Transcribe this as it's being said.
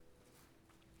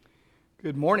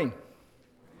Good morning.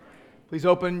 Please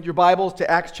open your Bibles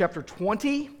to Acts chapter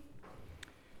 20.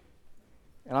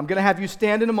 And I'm going to have you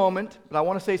stand in a moment, but I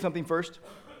want to say something first.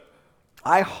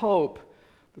 I hope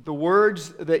that the words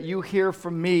that you hear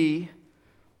from me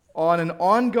on an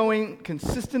ongoing,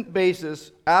 consistent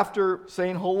basis after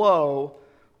saying hello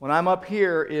when I'm up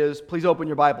here is, please open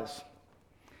your Bibles.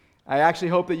 I actually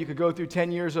hope that you could go through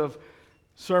 10 years of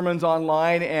sermons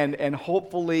online and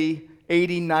hopefully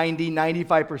 80, 90,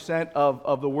 95%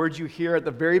 of the words you hear at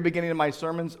the very beginning of my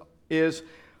sermons is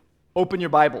open your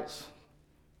Bibles.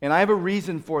 And I have a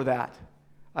reason for that.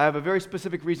 I have a very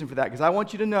specific reason for that, because I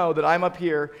want you to know that I'm up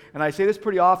here, and I say this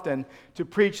pretty often, to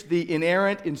preach the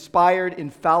inerrant, inspired,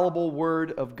 infallible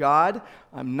Word of God.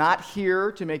 I'm not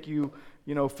here to make you,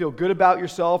 feel good about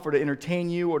yourself or to entertain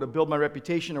you or to build my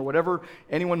reputation or whatever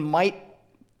anyone might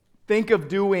think of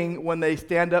doing when they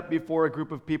stand up before a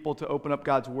group of people to open up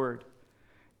God's Word.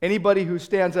 Anybody who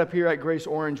stands up here at Grace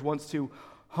Orange wants to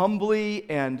humbly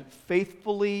and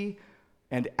faithfully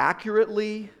and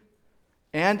accurately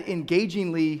and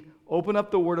engagingly open up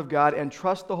the Word of God and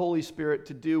trust the Holy Spirit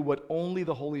to do what only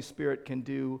the Holy Spirit can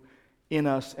do in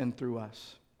us and through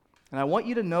us. And I want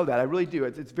you to know that. I really do.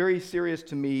 It's very serious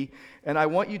to me. And I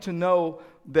want you to know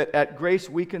that at Grace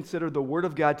we consider the Word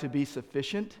of God to be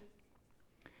sufficient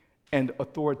and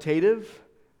authoritative.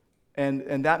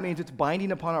 And that means it's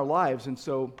binding upon our lives. And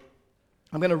so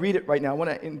I'm going to read it right now. I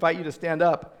want to invite you to stand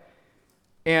up.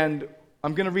 And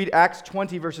I'm going to read Acts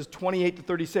 20, verses 28 to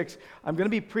 36. I'm going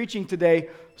to be preaching today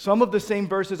some of the same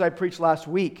verses I preached last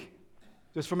week,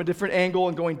 just from a different angle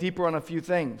and going deeper on a few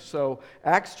things. So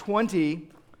Acts 20,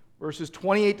 verses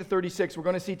 28 to 36, we're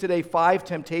going to see today 5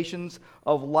 temptations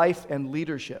of life and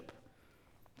leadership.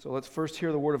 So let's first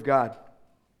hear the Word of God.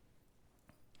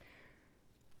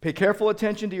 Pay careful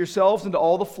attention to yourselves and to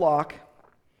all the flock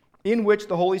in which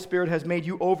the Holy Spirit has made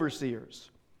you overseers,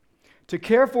 to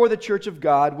care for the church of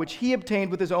God, which he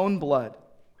obtained with his own blood.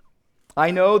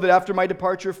 I know that after my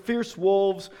departure, fierce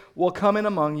wolves will come in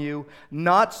among you,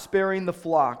 not sparing the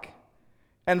flock.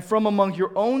 And from among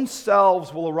your own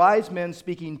selves will arise men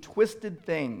speaking twisted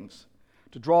things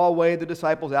to draw away the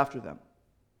disciples after them.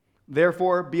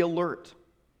 Therefore, be alert,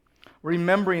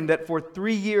 remembering that for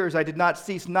 3 years I did not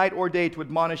cease night or day to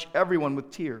admonish everyone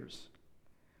with tears.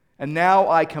 And now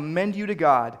I commend you to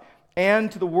God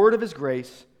and to the word of his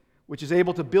grace, which is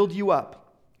able to build you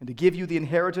up and to give you the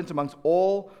inheritance amongst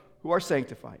all who are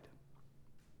sanctified.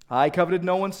 I coveted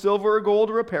no one's silver or gold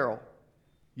or apparel.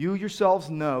 You yourselves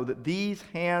know that these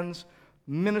hands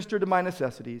minister to my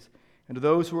necessities and to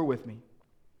those who are with me.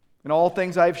 In all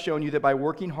things I have shown you that by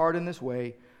working hard in this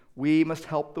way, we must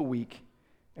help the weak.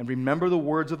 And remember the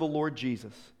words of the Lord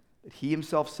Jesus, that he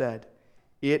himself said,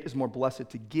 "It is more blessed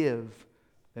to give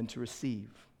than to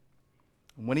receive."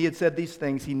 And when he had said these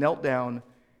things, he knelt down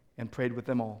and prayed with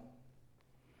them all.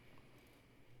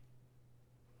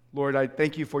 Lord, I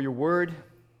thank you for your word.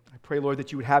 I pray, Lord,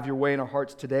 that you would have your way in our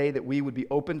hearts today, that we would be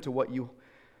open to what you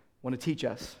want to teach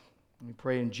us. And we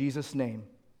pray in Jesus' name,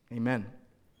 amen.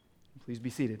 Please be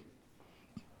seated.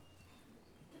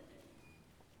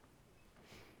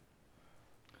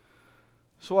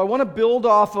 So I want to build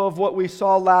off of what we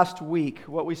saw last week.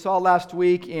 What we saw last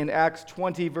week in Acts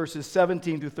 20, verses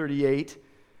 17 through 38,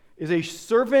 is a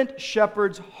servant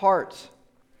shepherd's heart,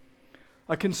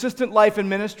 a consistent life in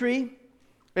ministry,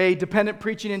 a dependent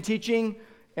preaching and teaching,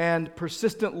 and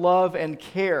persistent love and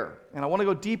care. And I want to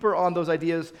go deeper on those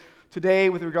ideas today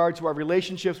with regard to our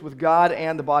relationships with God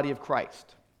and the body of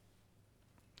Christ.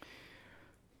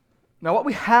 Now, what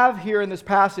we have here in this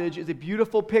passage is a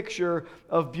beautiful picture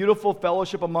of beautiful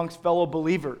fellowship amongst fellow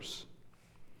believers.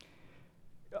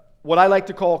 What I like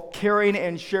to call caring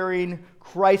and sharing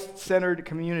Christ-centered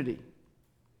community.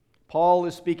 Paul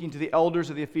is speaking to the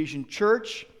elders of the Ephesian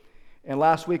church, and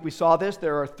last week we saw this.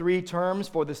 There are 3 terms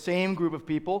for the same group of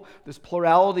people, this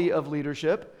plurality of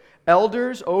leadership: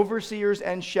 elders, overseers,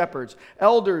 and shepherds.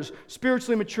 Elders,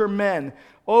 spiritually mature men.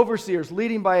 Overseers,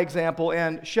 leading by example.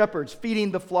 And shepherds, feeding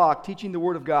the flock, teaching the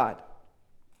word of God.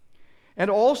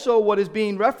 And also what is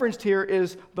being referenced here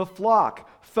is the flock,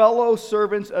 fellow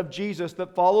servants of Jesus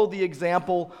that follow the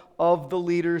example of the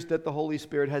leaders that the Holy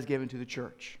Spirit has given to the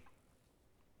church.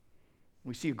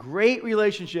 We see a great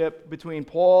relationship between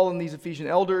Paul and these Ephesian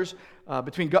elders,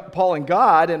 between Paul and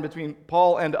God, and between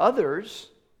Paul and others.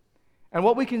 And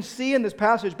what we can see in this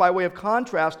passage by way of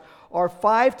contrast are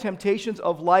 5 temptations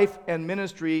of life and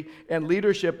ministry and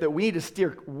leadership that we need to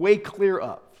steer way clear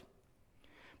of.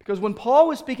 Because when Paul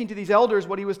was speaking to these elders,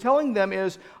 what he was telling them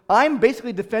is, I'm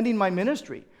basically defending my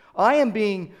ministry. I am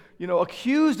being,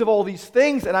 accused of all these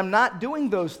things, and I'm not doing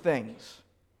those things.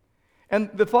 And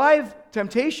the 5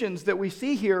 temptations that we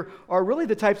see here are really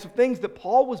the types of things that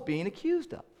Paul was being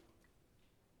accused of.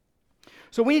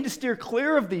 So we need to steer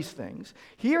clear of these things.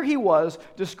 Here he was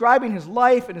describing his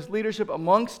life and his leadership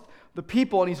amongst the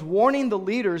people, and he's warning the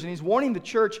leaders and he's warning the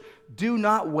church, do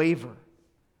not waver.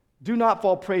 Do not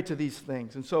fall prey to these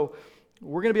things. And so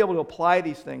we're going to be able to apply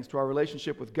these things to our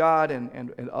relationship with God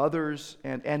and others,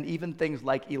 and even things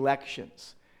like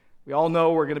elections. We all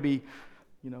know we're going to be,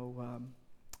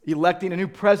 electing a new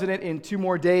president in 2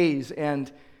 more days,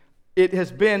 and it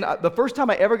has been, the first time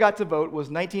I ever got to vote was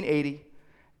 1980,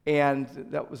 and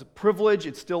that was a privilege.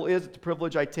 It still is. It's a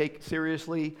privilege I take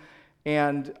seriously,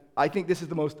 and I think this is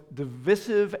the most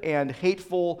divisive and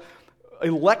hateful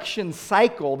election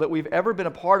cycle that we've ever been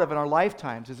a part of in our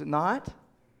lifetimes, is it not?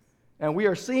 And we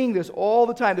are seeing this all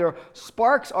the time.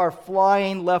 Sparks are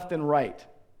flying left and right.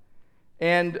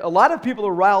 And a lot of people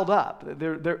are riled up.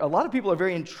 A lot of people are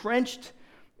very entrenched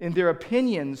in their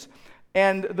opinions.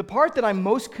 And the part that I'm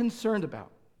most concerned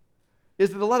about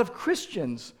is that a lot of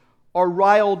Christians are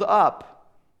riled up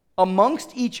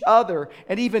amongst each other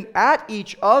and even at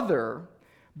each other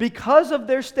because of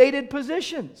their stated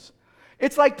positions.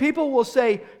 It's like people will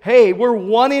say, hey, we're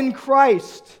one in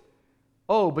Christ.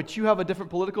 Oh, but you have a different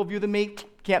political view than me?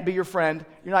 Can't be your friend.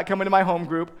 You're not coming to my home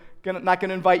group. Not going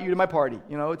to invite you to my party.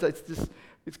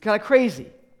 It's kind of crazy.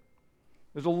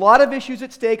 There's a lot of issues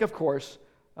at stake, of course.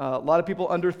 A lot of people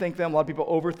underthink them. A lot of people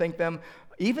overthink them.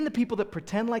 Even the people that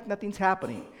pretend like nothing's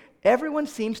happening. Everyone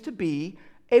seems to be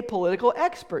a political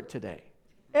expert today.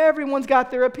 Everyone's got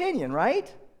their opinion,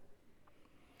 right?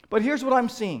 But here's what I'm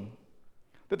seeing.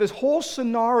 That this whole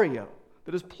scenario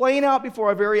that is playing out before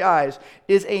our very eyes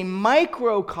is a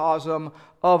microcosm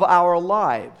of our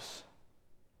lives.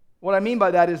 What I mean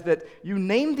by that is that you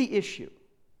name the issue.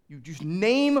 You just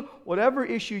name whatever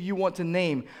issue you want to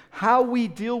name. How we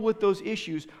deal with those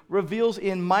issues reveals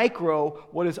in micro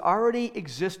what is already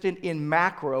existent in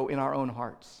macro in our own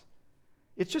hearts.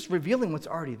 It's just revealing what's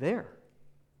already there.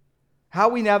 How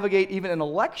we navigate even an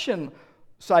election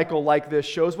cycle like this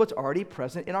shows what's already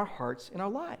present in our hearts, in our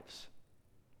lives.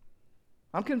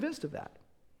 I'm convinced of that.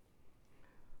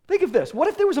 Think of this. What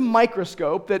if there was a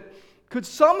microscope that could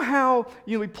somehow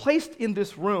be placed in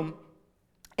this room,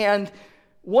 and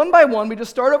one by one, we just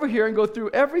start over here and go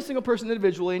through every single person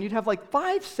individually, and you'd have like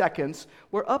 5 seconds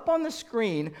where up on the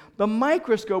screen, the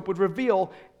microscope would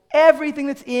reveal everything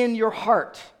that's in your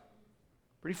heart.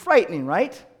 Pretty frightening,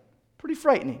 right? Pretty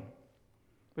frightening.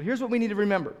 But here's what we need to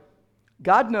remember.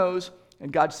 God knows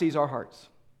and God sees our hearts.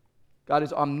 God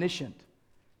is omniscient.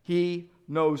 He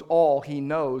knows all. He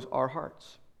knows our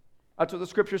hearts. That's what the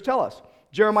scriptures tell us.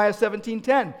 Jeremiah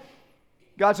 17:10.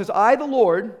 God says, I, the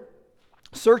Lord,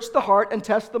 search the heart and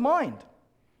test the mind,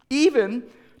 even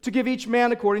to give each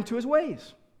man according to his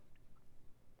ways.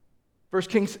 1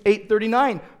 Kings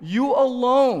 8:39. You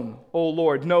alone, O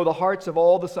Lord, know the hearts of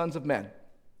all the sons of men.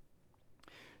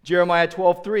 Jeremiah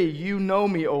 12:3. You know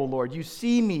me, O Lord. You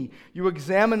see me. You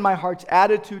examine my heart's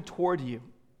attitude toward you.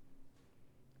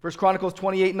 1 Chronicles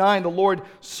 28:9. The Lord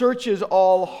searches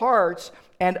all hearts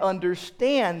and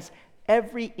understands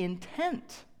every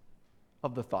intent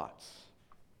of the thoughts.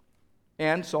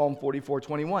 And Psalm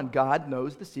 44:21. God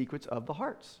knows the secrets of the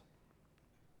hearts.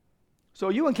 So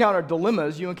you encounter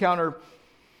dilemmas. You encounter,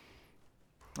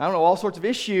 all sorts of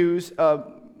issues.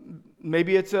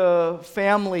 Maybe it's a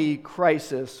family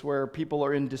crisis where people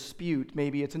are in dispute.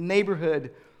 Maybe it's a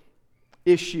neighborhood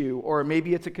issue, or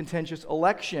maybe it's a contentious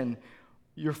election.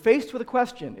 You're faced with a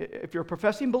question. If you're a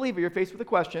professing believer, you're faced with a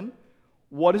question.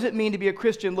 What does it mean to be a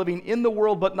Christian living in the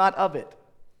world but not of it?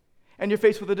 And you're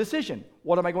faced with a decision.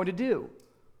 What am I going to do?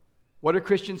 What are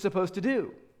Christians supposed to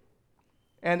do?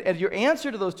 And your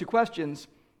answer to those 2 questions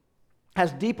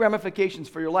has deep ramifications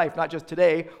for your life, not just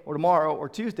today or tomorrow or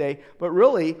Tuesday, but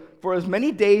really for as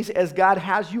many days as God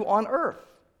has you on earth.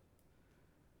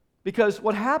 Because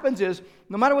what happens is,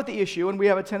 no matter what the issue, and we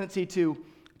have a tendency to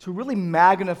really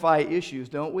magnify issues,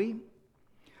 don't we?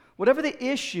 Whatever the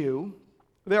issue,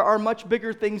 there are much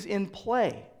bigger things in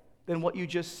play than what you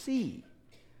just see.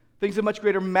 Things of much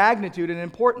greater magnitude and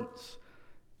importance.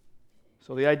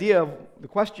 So the idea of the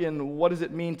question, what does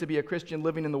it mean to be a Christian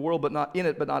living in the world but not in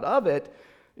it, but not of it,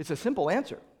 it's a simple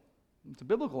answer. It's a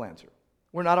biblical answer.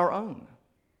 We're not our own.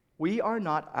 We are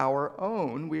not our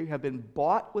own. We have been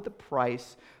bought with a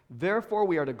price. Therefore,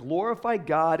 we are to glorify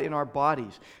God in our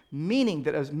bodies, meaning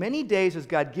that as many days as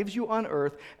God gives you on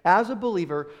earth, as a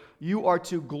believer, you are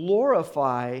to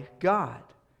glorify God.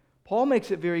 Paul makes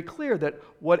it very clear that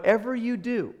whatever you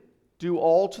do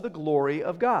all to the glory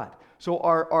of God. So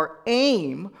our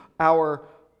aim, our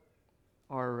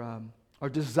Our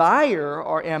desire,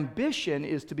 our ambition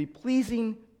is to be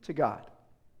pleasing to God.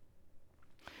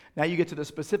 Now you get to the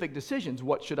specific decisions.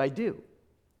 What should I do?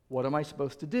 What am I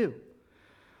supposed to do?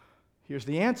 Here's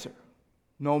the answer.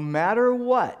 No matter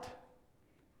what,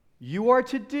 you are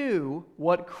to do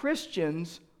what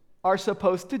Christians are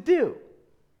supposed to do.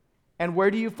 And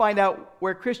where do you find out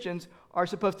where Christians are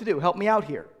supposed to do? Help me out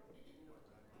here.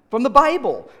 From the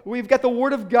Bible. We've got the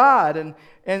Word of God.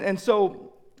 And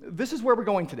so this is where we're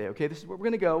going today, okay? This is where we're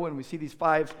going to go when we see these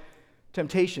 5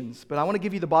 temptations. But I want to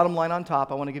give you the bottom line on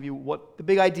top. I want to give you what the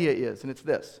big idea is, and it's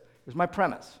this. Here's my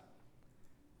premise.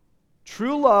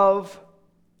 True love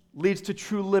leads to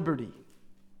true liberty.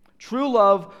 True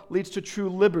love leads to true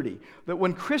liberty. That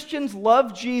when Christians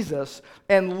love Jesus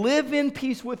and live in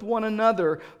peace with one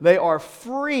another, they are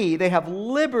free, they have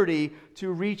liberty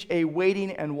to reach a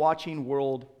waiting and watching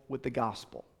world with the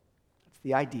gospel. That's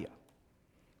the idea.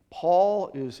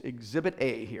 Paul is exhibit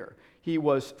A here. He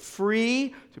was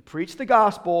free to preach the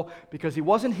gospel because he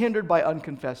wasn't hindered by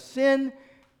unconfessed sin.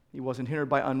 He wasn't hindered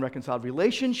by unreconciled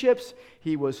relationships.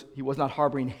 He was not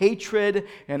harboring hatred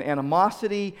and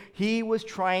animosity. He was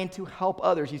trying to help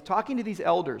others. He's talking to these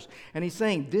elders, and he's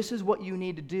saying, this is what you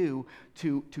need to do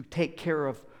to take care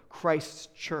of Christ's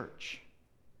church.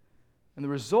 And the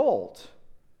result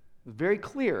is very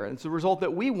clear, and it's a result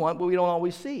that we want, but we don't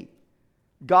always see.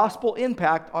 Gospel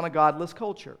impact on a godless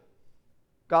culture.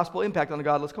 Gospel impact on a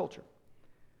godless culture.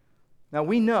 Now,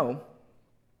 we know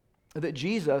that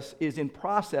Jesus is in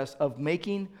process of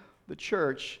making the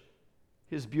church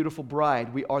his beautiful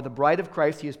bride. We are the bride of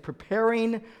Christ. He is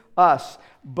preparing us.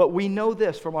 But we know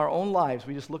this from our own lives.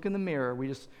 We just look in the mirror. We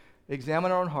just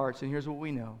examine our own hearts, and here's what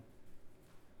we know.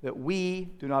 That we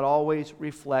do not always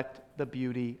reflect the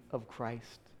beauty of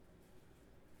Christ.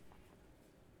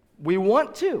 We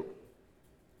want to,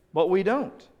 but we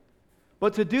don't.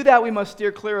 But to do that, we must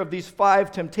steer clear of these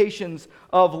 5 temptations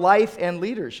of life and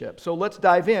leadership. So let's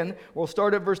dive in. We'll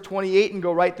start at verse 28 and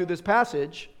go right through this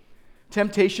passage.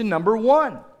 Temptation number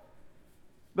 1.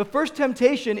 The first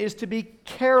temptation is to be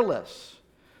careless.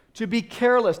 To be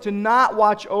careless, to not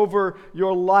watch over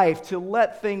your life, to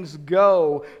let things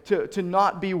go, to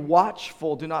not be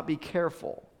watchful, to not be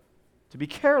careful. To be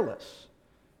careless.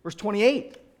 Verse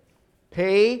 28.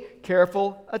 Pay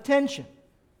careful attention.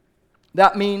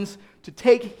 That means to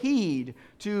take heed,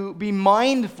 to be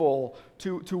mindful,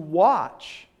 to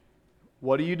watch.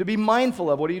 What are you to be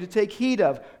mindful of? What are you to take heed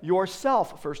of?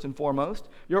 Yourself, first and foremost.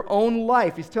 Your own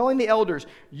life. He's telling the elders,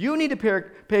 you need to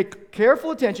pay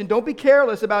careful attention. Don't be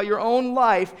careless about your own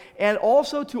life, and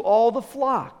also to all the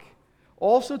flock.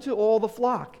 Also to all the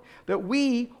flock. That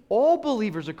we, all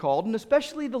believers are called, and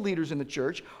especially the leaders in the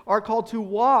church, are called to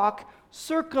walk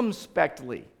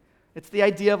circumspectly. It's the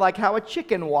idea of like how a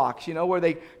chicken walks, where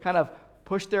they kind of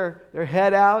push their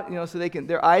head out, so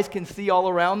their eyes can see all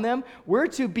around them. We're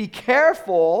to be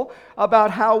careful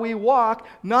about how we walk,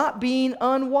 not being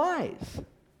unwise.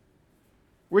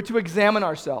 We're to examine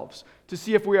ourselves to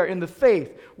see if we are in the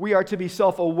faith. We are to be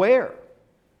self-aware.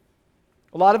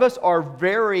 A lot of us are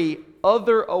very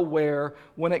other-aware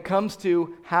when it comes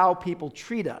to how people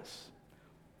treat us.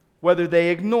 Whether they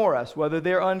ignore us, whether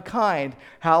they're unkind,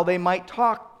 how they might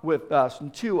talk with us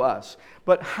and to us.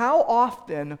 But how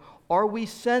often are we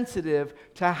sensitive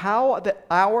to how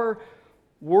our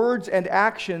words and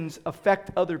actions affect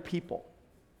other people?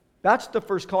 That's the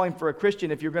first calling for a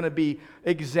Christian. If you're going to be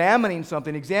examining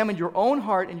something, examine your own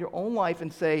heart and your own life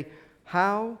and say,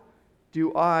 how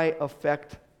do I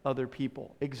affect other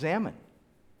people? Examine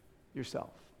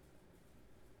yourself.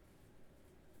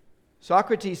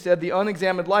 Socrates said the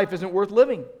unexamined life isn't worth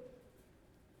living.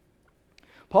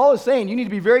 Paul is saying you need to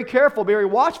be very careful, very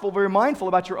watchful, very mindful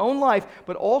about your own life,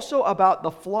 but also about the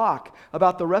flock,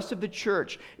 about the rest of the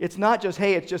church. It's not just,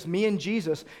 hey, it's just me and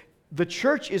Jesus. The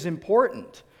church is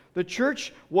important. The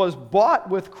church was bought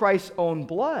with Christ's own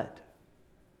blood.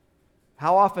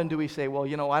 How often do we say, well,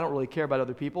 I don't really care about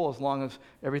other people as long as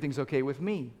everything's okay with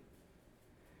me?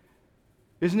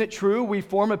 Isn't it true we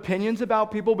form opinions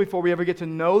about people before we ever get to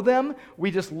know them?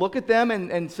 We just look at them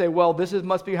and say, well,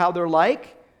 must be how they're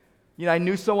like. I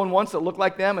knew someone once that looked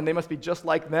like them and they must be just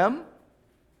like them.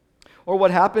 Or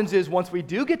what happens is once we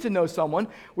do get to know someone,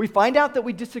 we find out that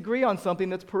we disagree on something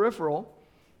that's peripheral,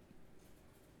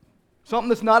 something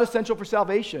that's not essential for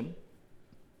salvation.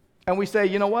 And we say,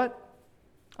 you know what?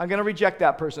 I'm going to reject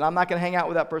that person. I'm not going to hang out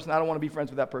with that person. I don't want to be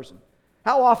friends with that person.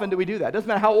 How often do we do that? It doesn't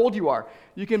matter how old you are.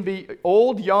 You can be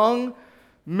old, young,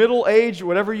 middle-aged,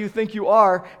 whatever you think you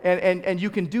are, and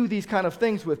you can do these kind of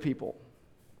things with people.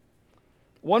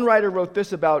 One writer wrote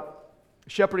this about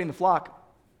shepherding the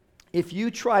flock. If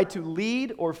you try to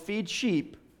lead or feed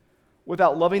sheep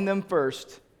without loving them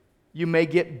first, you may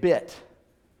get bit,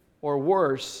 or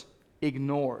worse,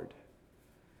 ignored.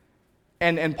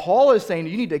 And Paul is saying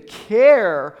you need to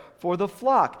care for the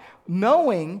flock,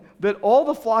 knowing that all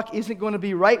the flock isn't going to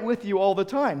be right with you all the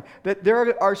time, that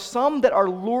there are some that are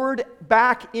lured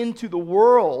back into the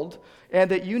world,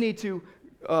 and that you need to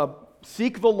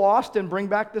seek the lost and bring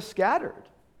back the scattered.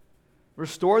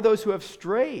 Restore those who have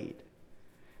strayed.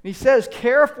 And he says,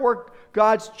 care for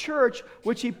God's church,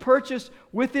 which he purchased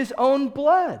with his own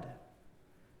blood.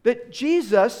 That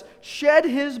Jesus shed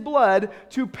his blood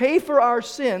to pay for our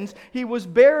sins. He was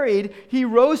buried, he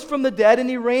rose from the dead, and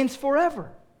he reigns forever.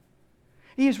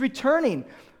 He is returning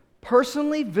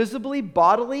personally, visibly,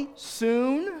 bodily,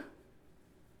 soon.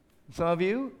 Some of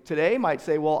you today might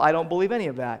say, well, I don't believe any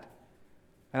of that.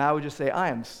 And I would just say, I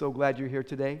am so glad you're here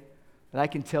today. And I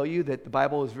can tell you that the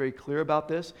Bible is very clear about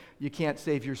this. You can't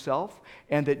save yourself,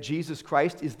 and that Jesus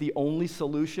Christ is the only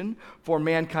solution for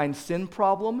mankind's sin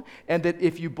problem, and that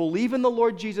if you believe in the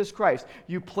Lord Jesus Christ,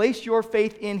 you place your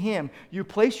faith in him, you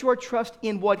place your trust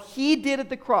in what he did at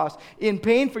the cross in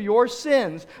paying for your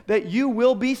sins, that you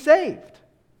will be saved.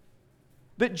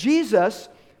 That Jesus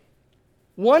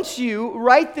wants you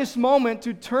right this moment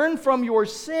to turn from your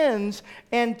sins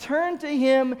and turn to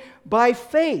him by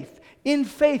faith. In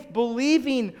faith,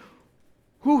 believing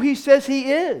who he says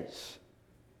he is.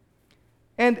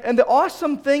 And the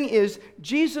awesome thing is,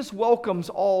 Jesus welcomes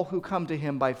all who come to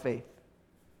him by faith.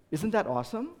 Isn't that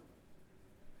awesome?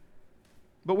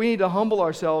 But we need to humble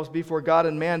ourselves before God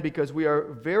and man, because we are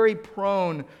very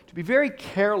prone to be very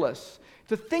careless,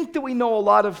 to think that we know a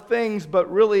lot of things,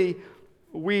 but really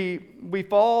we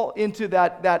fall into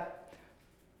that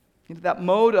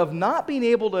mode of not being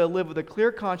able to live with a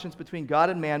clear conscience between God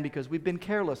and man because we've been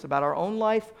careless about our own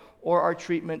life or our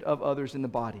treatment of others in the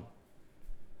body.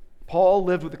 Paul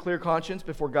lived with a clear conscience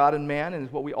before God and man, and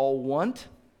is what we all want.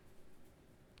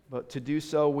 But to do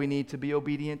so, we need to be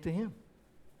obedient to him.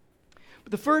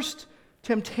 But the first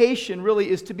temptation really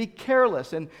is to be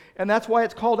careless, and that's why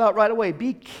it's called out right away.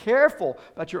 Be careful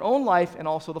about your own life and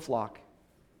also the flock.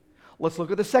 Let's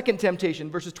look at the second temptation,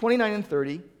 verses 29 and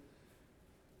 30.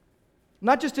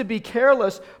 Not just to be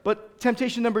careless, but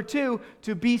temptation number 2,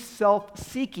 to be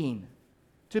self-seeking.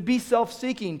 To be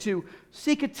self-seeking, to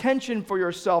seek attention for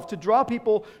yourself, to draw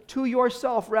people to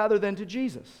yourself rather than to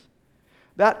Jesus.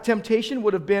 That temptation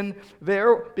would have been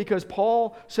there because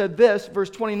Paul said this, verse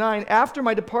 29, after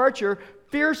my departure,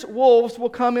 fierce wolves will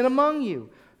come in among you,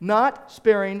 not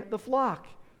sparing the flock.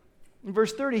 In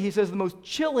verse 30, he says the most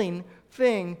chilling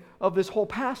thing of this whole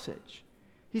passage.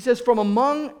 He says, from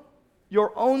among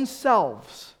your own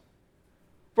selves,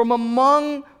 from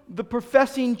among the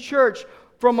professing church,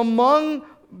 from among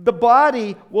the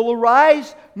body will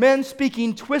arise men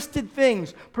speaking twisted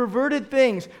things, perverted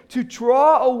things, to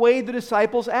draw away the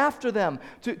disciples after them,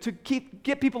 to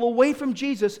get people away from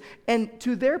Jesus and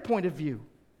to their point of view.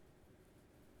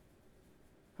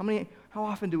 How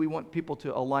often do we want people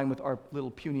to align with our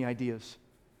little puny ideas?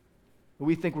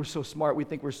 We think we're so smart, we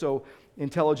think we're so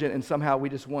intelligent, and somehow we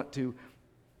just want to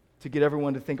get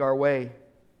everyone to think our way.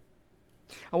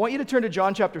 I want you to turn to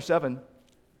John chapter 7,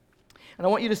 and I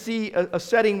want you to see a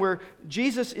setting where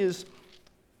Jesus is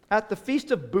at the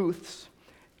Feast of Booths,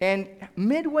 and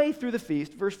midway through the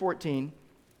feast, verse 14,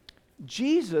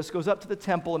 Jesus goes up to the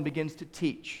temple and begins to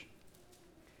teach.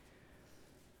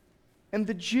 And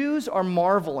the Jews are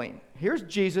marveling. Here's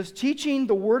Jesus teaching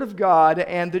the Word of God,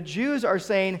 and the Jews are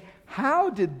saying, how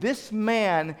did this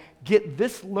man get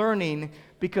this learning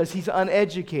because he's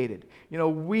uneducated? You know,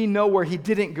 we know where he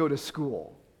didn't go to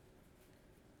school.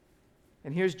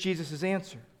 And here's Jesus'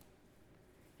 answer.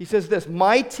 He says this,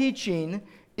 my teaching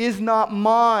is not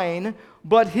mine,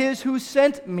 but his who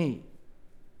sent me.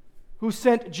 Who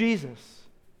sent Jesus?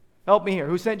 Help me here.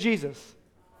 Who sent Jesus?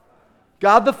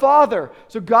 God the Father.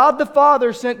 So God the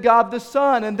Father sent God the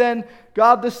Son, and then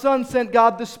God the Son sent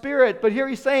God the Spirit. But here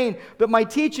he's saying that my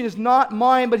teaching is not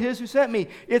mine, but his who sent me.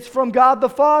 It's from God the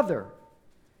Father.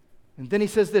 And then he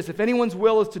says this, if anyone's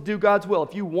will is to do God's will,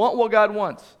 if you want what God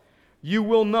wants, you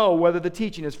will know whether the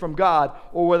teaching is from God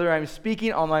or whether I'm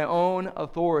speaking on my own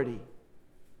authority.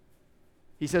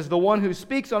 He says the one who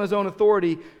speaks on his own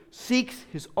authority seeks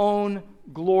his own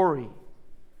glory.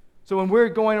 So when we're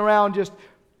going around just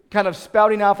kind of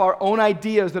spouting off our own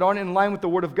ideas that aren't in line with the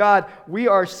Word of God, we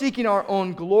are seeking our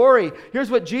own glory. Here's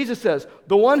what Jesus says,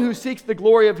 the one who seeks the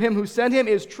glory of him who sent him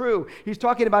is true. He's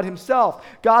talking about himself,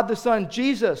 God the Son,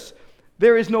 Jesus.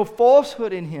 There is no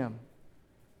falsehood in him.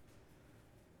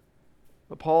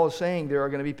 But Paul is saying there are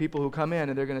going to be people who come in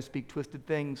and they're going to speak twisted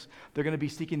things. They're going to be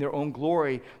seeking their own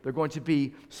glory. They're going to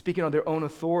be speaking on their own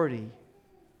authority.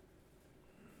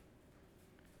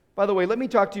 By the way, let me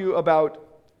talk to you about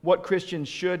what Christians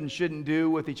should and shouldn't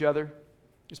do with each other,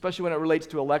 especially when it relates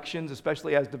to elections,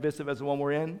 especially as divisive as the one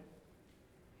we're in.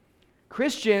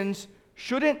 Christians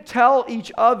shouldn't tell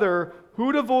each other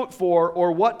who to vote for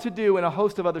or what to do in a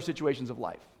host of other situations of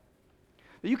life.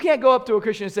 You can't go up to a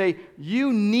Christian and say,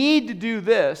 you need to do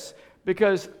this,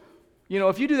 because,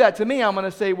 if you do that to me, I'm going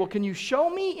to say, well, can you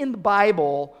show me in the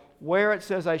Bible where it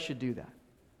says I should do that?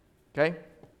 Okay?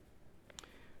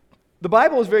 The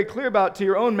Bible is very clear about, to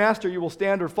your own master you will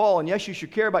stand or fall, and yes, you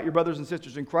should care about your brothers and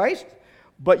sisters in Christ,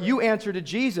 but you answer to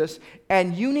Jesus,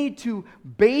 and you need to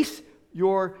base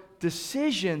your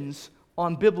decisions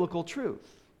on biblical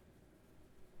truth.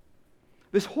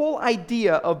 This whole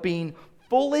idea of being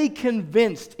fully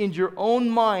convinced in your own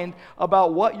mind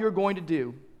about what you're going to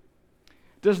do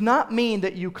does not mean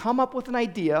that you come up with an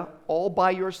idea all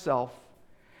by yourself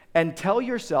and tell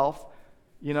yourself,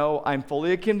 I'm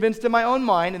fully convinced in my own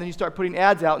mind, and then you start putting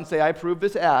ads out and say, I approve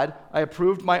this ad, I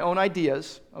approved my own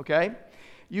ideas, okay?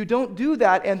 You don't do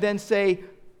that and then say,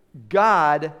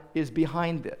 God is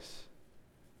behind this.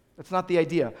 That's not the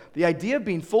idea. The idea of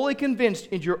being fully convinced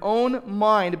in your own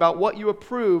mind about what you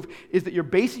approve is that you're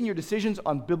basing your decisions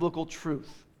on biblical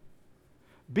truth.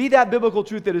 Be that biblical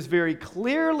truth that is very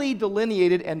clearly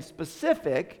delineated and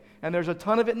specific, and there's a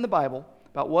ton of it in the Bible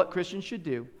about what Christians should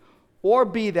do, or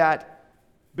be that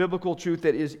biblical truth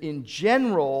that is in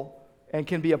general and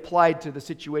can be applied to the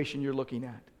situation you're looking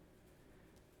at.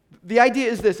 The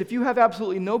idea is this: if you have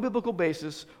absolutely no biblical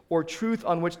basis or truth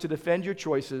on which to defend your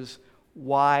choices,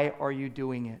 why are you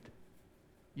doing it?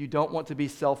 You don't want to be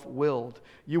self-willed.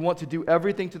 You want to do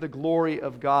everything to the glory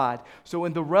of God. So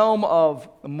in the realm of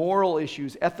moral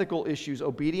issues, ethical issues,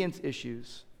 obedience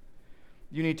issues,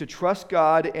 you need to trust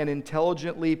God and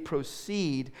intelligently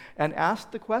proceed and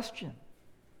ask the question,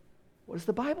 what does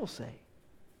the Bible say?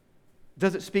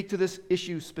 Does it speak to this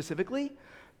issue specifically?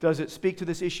 Does it speak to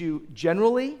this issue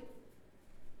generally?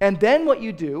 And then what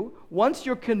you do, once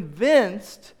you're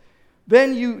convinced,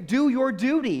 then you do your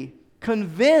duty,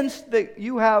 convinced that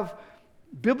you have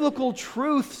biblical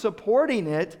truth supporting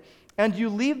it, and you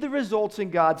leave the results in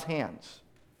God's hands.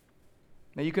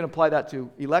 Now, you can apply that to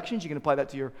elections, you can apply that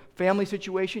to your family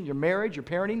situation, your marriage, your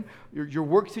parenting, your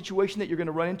work situation that you're going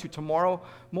to run into tomorrow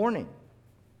morning.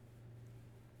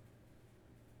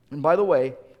 And by the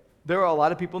way, there are a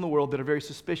lot of people in the world that are very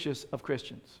suspicious of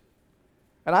Christians.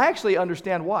 And I actually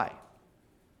understand why.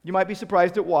 You might be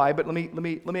surprised at why, but let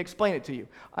me explain it to you.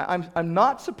 I'm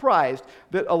not surprised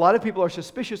that a lot of people are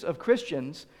suspicious of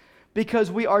Christians because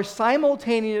we are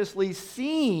simultaneously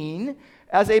seen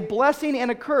as a blessing and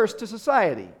a curse to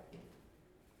society.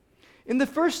 In the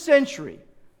first century,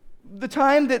 the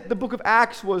time that the book of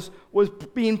Acts was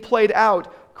being played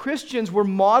out, Christians were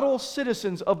model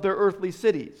citizens of their earthly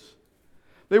cities.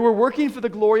 They were working for the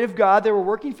glory of God. They were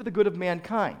working for the good of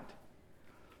mankind.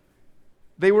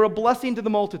 They were a blessing to the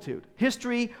multitude.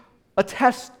 History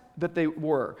attests that they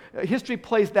were. History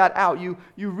plays that out. You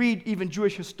read even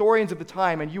Jewish historians of the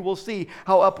time, and you will see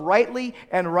how uprightly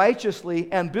and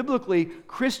righteously and biblically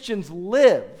Christians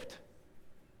lived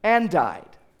and died.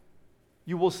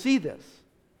 You will see this.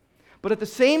 But at the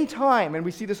same time, and we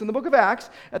see this in the book of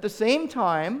Acts, at the same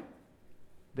time,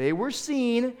 they were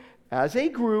seen as a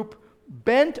group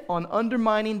bent on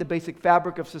undermining the basic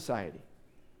fabric of society.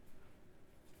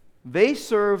 They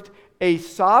served a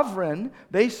sovereign,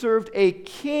 they served a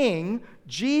king,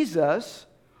 Jesus,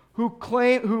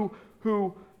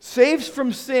 who saves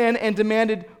from sin and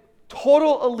demanded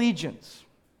total allegiance.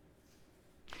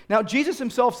 Now, Jesus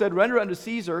himself said, "Render unto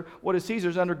Caesar what is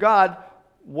Caesar's, under God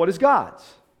what is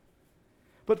God's."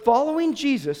 But following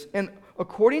Jesus, and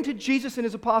according to Jesus and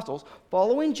his apostles,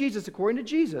 following Jesus according to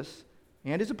Jesus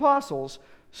and his apostles,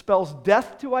 spells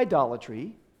death to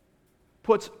idolatry,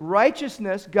 puts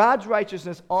righteousness, God's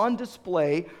righteousness, on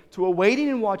display to a waiting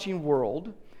and watching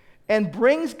world, and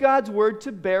brings God's word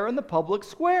to bear in the public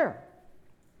square.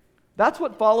 That's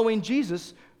what following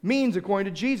Jesus means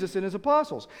according to Jesus and his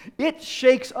apostles. It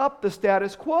shakes up the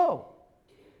status quo.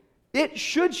 It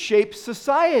should shape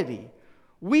society.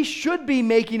 We should be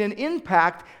making an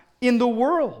impact in the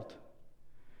world.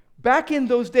 Back in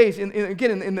those days,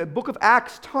 in the book of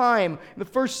Acts time, in the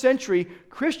first century,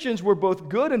 Christians were both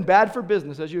good and bad for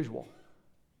business as usual.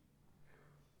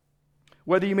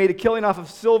 Whether you made a killing off of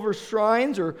silver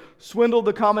shrines or swindled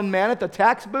the common man at the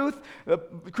tax booth,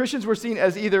 Christians were seen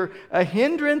as either a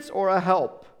hindrance or a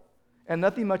help. And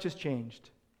nothing much has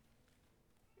changed.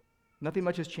 Nothing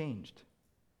much has changed.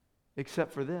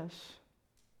 Except for this.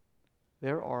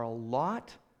 There are a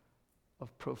lot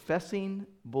of professing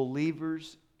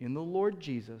believers in the Lord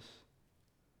Jesus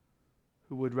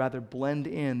who would rather blend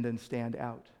in than stand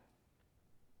out.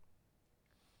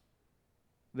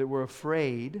 that we're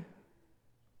afraid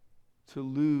to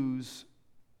lose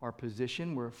our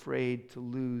position. We're afraid to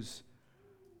lose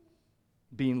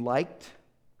being liked.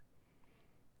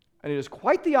 And it is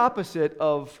quite the opposite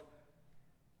of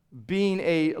being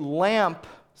a lamp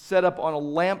set up on a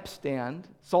lampstand,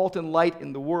 salt and light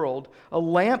in the world, a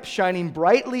lamp shining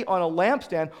brightly on a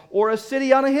lampstand, or a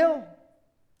city on a hill.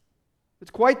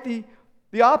 It's quite the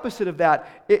opposite of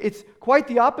that. It's quite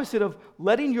the opposite of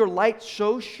letting your light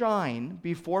so shine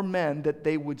before men that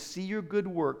they would see your good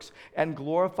works and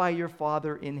glorify your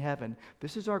Father in heaven.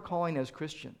 This is our calling as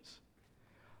Christians.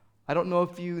 I don't know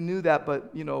if you knew that,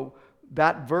 but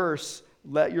that verse,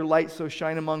 let your light so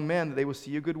shine among men that they will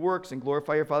see your good works and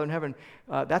glorify your Father in heaven.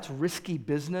 That's risky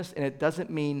business, and it doesn't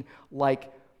mean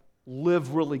like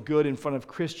live really good in front of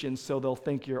Christians so they'll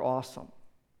think you're awesome.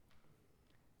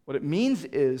 What it means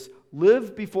is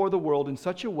live before the world in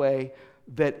such a way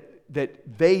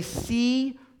that they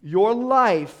see your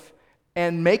life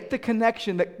and make the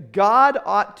connection that God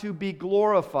ought to be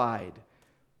glorified.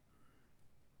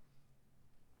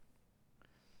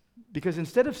 Because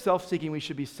instead of self-seeking, we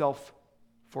should be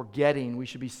self-forgetting. We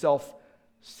should be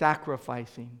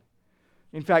self-sacrificing.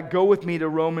 In fact, go with me to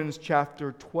Romans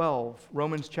chapter 12.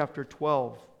 Romans chapter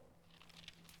 12.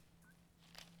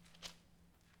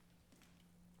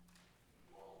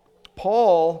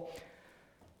 Paul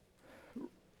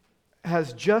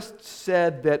has just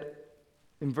said that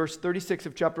in verse 36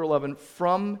 of chapter 11,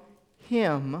 from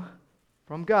him,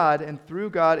 from God, and through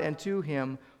God, and to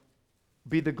him,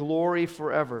 be the glory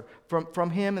forever. From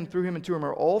him and through him and to him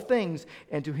are all things,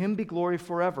 and to him be glory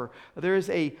forever. There is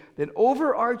an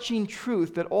overarching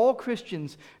truth that all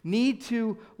Christians need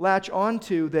to latch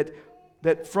onto,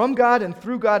 that from God and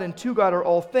through God and to God are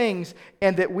all things,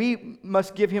 and that we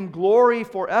must give him glory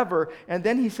forever. And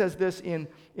then he says this in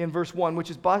verse 1, which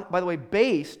is, by the way,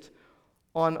 based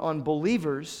on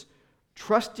believers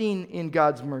trusting in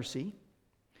God's mercy.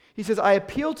 He says, I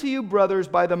appeal to you, brothers,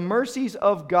 by the mercies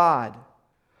of God,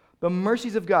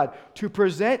 to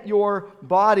present your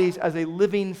bodies as a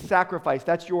living sacrifice.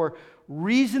 That's your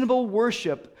reasonable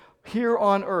worship here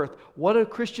on earth. What are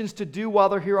Christians to do while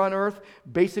they're here on earth?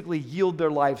 Basically yield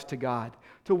their lives to God.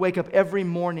 To wake up every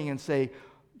morning and say,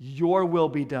 your will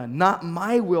be done. Not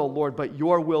my will, Lord, but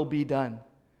your will be done.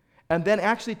 And then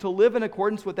actually to live in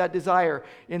accordance with that desire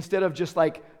instead of just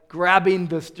like grabbing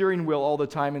the steering wheel all the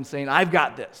time and saying, I've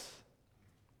got this.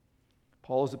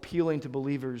 Paul is appealing to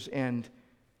believers, and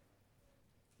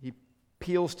he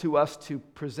appeals to us to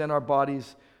present our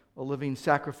bodies a living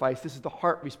sacrifice. This is the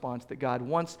heart response that God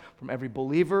wants from every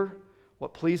believer.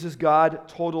 What pleases God,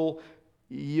 total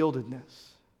yieldedness.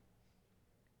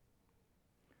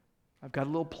 I've got a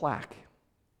little plaque,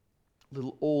 a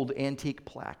little old antique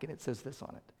plaque, and it says this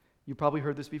on it. You probably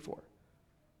heard this before.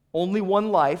 Only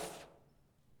one life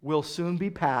will soon be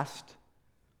past.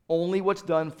 Only what's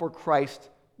done for Christ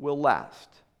will last.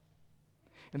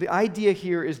 And the idea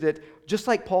here is that, just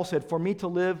like Paul said, for me to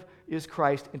live is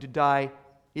Christ and to die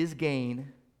is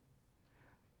gain.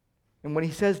 And when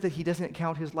he says that he doesn't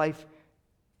count his life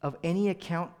of any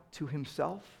account to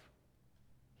himself,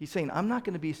 he's saying, I'm not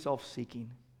going to be self-seeking.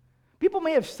 People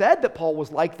may have said that Paul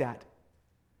was like that.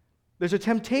 There's a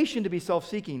temptation to be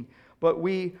self-seeking, but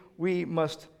we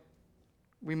must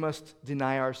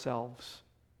deny ourselves.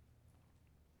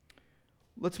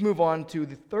 Let's move on to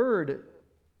the third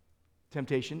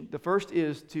temptation. The first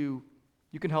is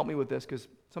you can help me with this because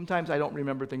sometimes I don't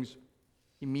remember things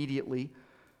immediately.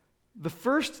 The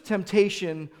first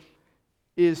temptation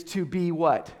is to be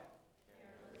what?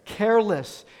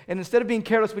 Careless. And instead of being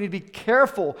careless, we need to be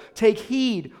careful, take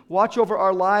heed, watch over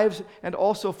our lives and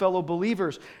also fellow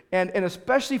believers, and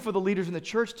especially for the leaders in the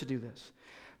church to do this.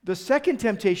 The second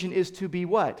temptation is to be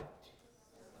what?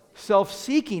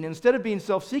 Self-seeking. Instead of being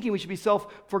self-seeking, we should be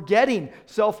self-forgetting,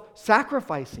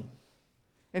 self-sacrificing.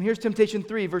 And here's temptation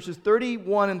 3, verses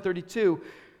 31 and 32.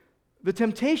 The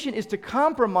temptation is to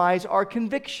compromise our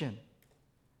conviction.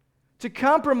 To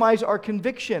compromise our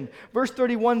conviction. Verse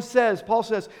 31 says, Paul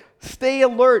says, stay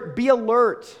alert, be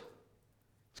alert.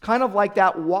 It's kind of like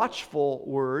that watchful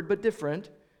word, but different.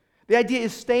 The idea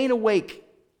is staying awake.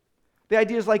 The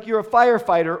idea is like you're a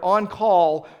firefighter on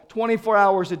call 24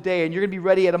 hours a day, and you're going to be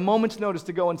ready at a moment's notice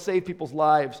to go and save people's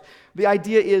lives. The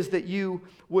idea is that you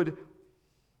would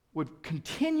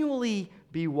continually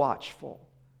be watchful.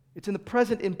 It's in the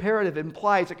present imperative. It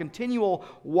implies a continual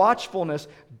watchfulness.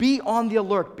 Be on the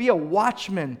alert. Be a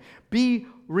watchman. Be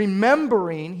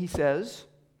remembering, he says,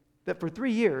 that for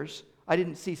 3 years I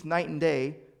didn't cease night and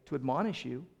day to admonish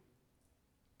you.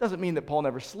 Doesn't mean that Paul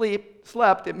never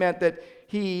slept. It meant that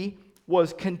he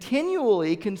was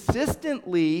continually,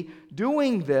 consistently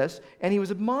doing this, and he was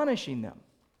admonishing them.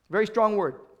 Very strong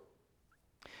word.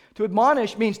 To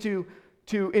admonish means to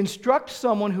instruct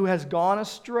someone who has gone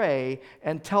astray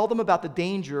and tell them about the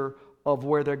danger of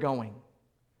where they're going.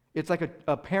 It's like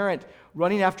a parent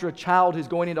running after a child who's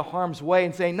going into harm's way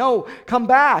and saying, no, come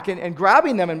back, and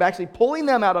grabbing them and actually pulling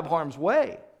them out of harm's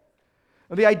way.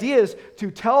 And the idea is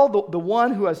to tell the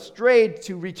one who has strayed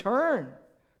to return.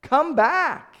 Come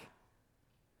back.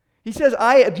 He says,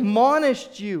 I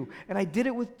admonished you, and I did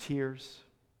it with tears.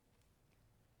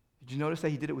 Did you notice that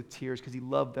he did it with tears because he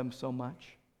loved them so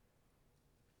much?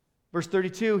 Verse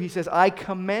 32, he says, I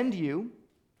commend you.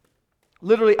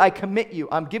 Literally, I commit you.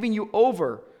 I'm giving you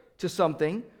over to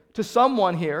something, to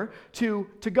someone here, to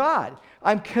God.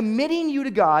 I'm committing you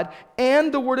to God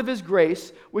and the word of his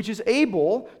grace, which is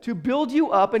able to build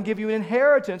you up and give you an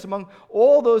inheritance among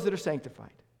all those that are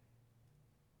sanctified.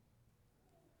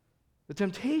 The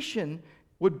temptation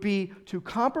would be to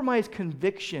compromise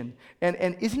conviction.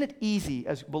 And isn't it easy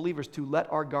as believers to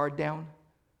let our guard down?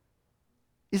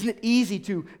 Isn't it easy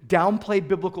to downplay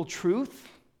biblical truth?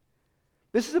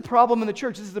 This is a problem in the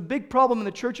church. This is a big problem in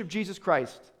the church of Jesus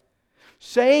Christ.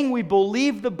 Saying we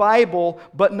believe the Bible,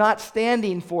 but not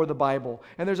standing for the Bible.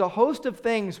 And there's a host of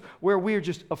things where we're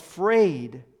just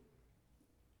afraid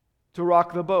to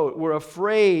rock the boat. We're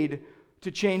afraid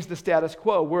to change the status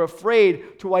quo. We're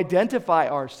afraid to identify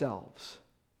ourselves.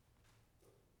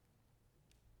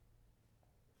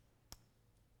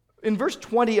 In verse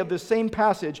 20 of this same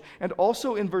passage, and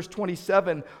also in verse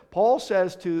 27, Paul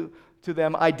says to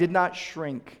them, I did not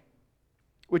shrink,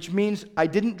 which means I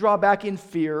didn't draw back in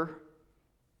fear,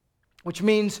 which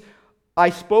means I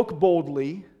spoke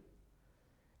boldly.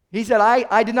 He said,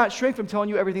 I did not shrink from telling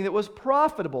you everything that was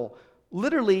profitable.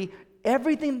 Literally,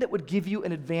 everything that would give you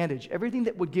an advantage, everything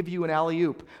that would give you an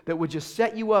alley-oop, that would just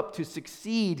set you up to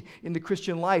succeed in the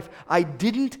Christian life, I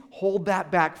didn't hold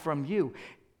that back from you.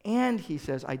 And he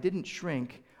says, I didn't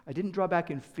shrink, I didn't draw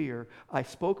back in fear, I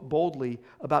spoke boldly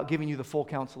about giving you the full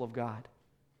counsel of God.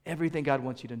 Everything God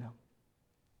wants you to know.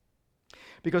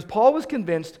 Because Paul was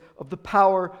convinced of the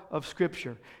power of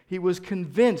Scripture. He was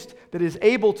convinced that it is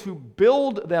able to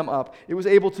build them up. It was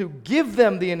able to give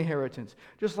them the inheritance.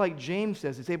 Just like James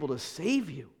says, it's able to save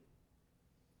you.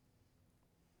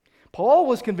 Paul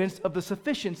was convinced of the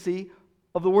sufficiency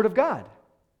of the Word of God.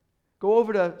 Go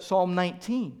over to Psalm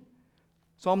 19.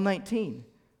 Psalm 19,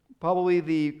 probably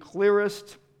the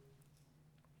clearest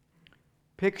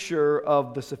picture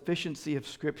of the sufficiency of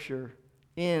Scripture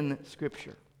in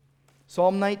Scripture.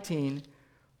 Psalm 19,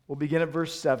 we'll begin at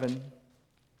verse 7.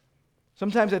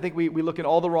 Sometimes I think we look in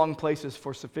all the wrong places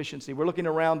for sufficiency. We're looking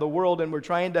around the world and we're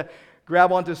trying to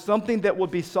grab onto something that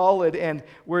would be solid, and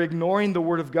we're ignoring the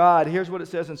Word of God. Here's what it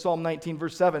says in Psalm 19,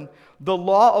 verse 7. The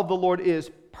law of the Lord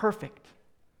is perfect,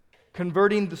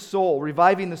 converting the soul,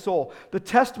 reviving the soul. The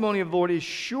testimony of the Lord is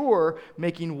sure,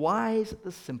 making wise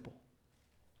the simple.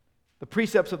 The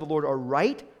precepts of the Lord are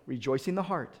right, rejoicing the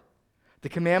heart. The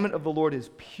commandment of the Lord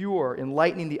is pure,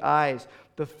 enlightening the eyes.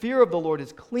 The fear of the Lord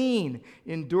is clean,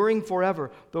 enduring forever.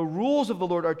 The rules of the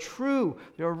Lord are true,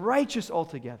 they are righteous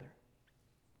altogether.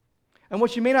 And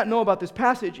what you may not know about this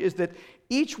passage is that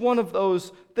each one of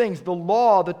those things, the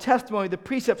law, the testimony, the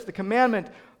precepts, the commandment,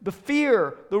 the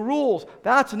fear, the rules,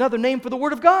 that's another name for the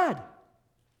Word of God.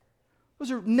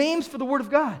 Those are names for the Word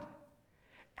of God.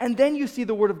 And then you see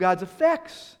the Word of God's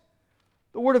effects.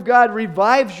 The Word of God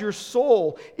revives your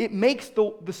soul. It makes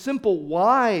the simple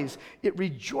wise. It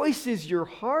rejoices your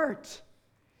heart.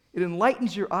 It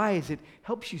enlightens your eyes. It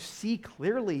helps you see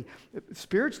clearly,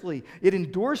 spiritually. It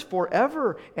endures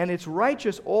forever, and it's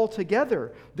righteous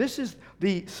altogether. This is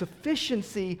the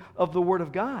sufficiency of the Word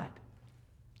of God.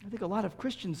 I think a lot of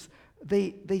Christians,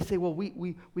 they say, well,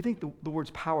 we think the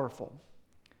Word's powerful,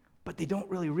 but they don't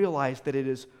really realize that it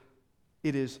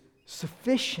is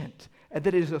sufficient, and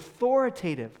that it is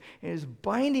authoritative, and is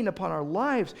binding upon our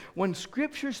lives. When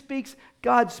Scripture speaks,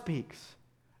 God speaks.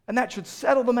 And that should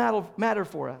settle the matter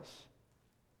for us.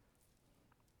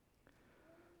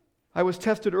 I was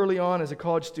tested early on as a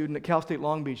college student at Cal State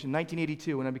Long Beach in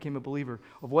 1982 when I became a believer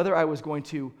of whether I was going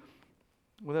to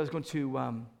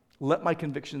let my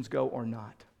convictions go or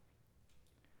not.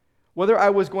 Whether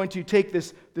I was going to take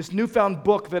this newfound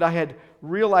book that I had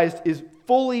realized is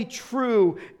fully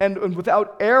true and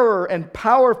without error and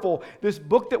powerful, this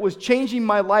book that was changing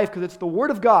my life because it's the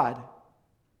Word of God.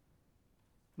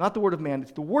 Not the Word of man,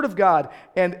 it's the Word of God.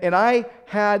 And I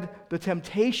had the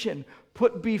temptation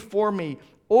put before me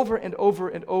over and over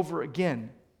and over again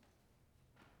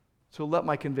to let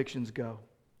my convictions go.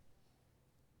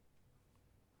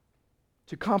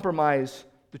 To compromise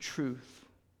the truth.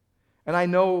 And I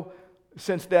know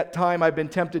since that time I've been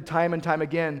tempted time and time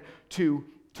again to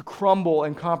crumble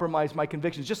and compromise my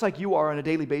convictions, just like you are on a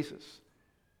daily basis.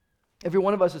 Every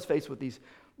one of us is faced with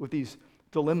these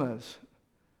dilemmas.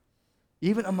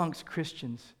 Even amongst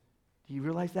Christians. Do you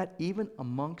realize that? Even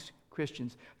amongst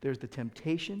Christians, there's the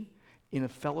temptation in a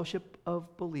fellowship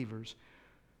of believers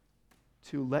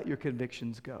to let your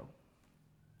convictions go.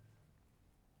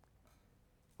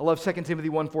 I love 2 Timothy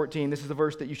 1:14. This is a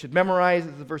verse that you should memorize.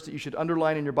 This is a verse that you should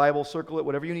underline in your Bible, circle it,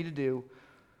 whatever you need to do.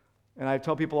 And I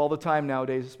tell people all the time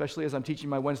nowadays, especially as I'm teaching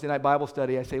my Wednesday night Bible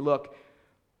study, I say, look,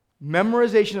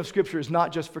 memorization of Scripture is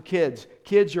not just for kids.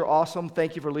 Kids, you're awesome.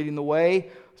 Thank you for leading the way.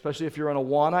 Especially if you're in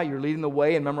Awana, you're leading the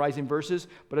way and memorizing verses.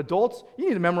 But adults, you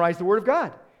need to memorize the Word of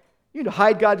God. You need to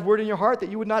hide God's Word in your heart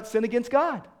that you would not sin against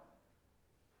God.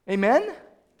 Amen?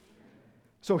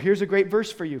 So here's a great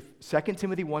verse for you. 2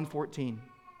 Timothy 1:14.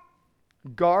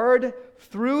 Guard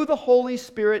through the Holy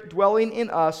Spirit dwelling in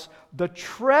us the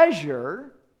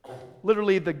treasure,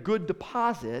 literally the good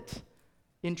deposit,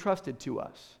 entrusted to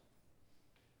us.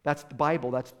 That's the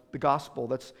Bible. That's the gospel.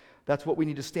 That's what we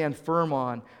need to stand firm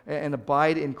on and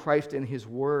abide in Christ and His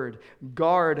Word.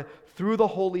 Guard through the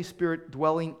Holy Spirit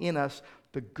dwelling in us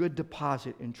the good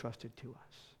deposit entrusted to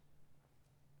us.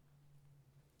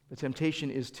 The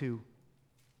temptation is to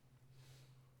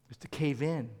cave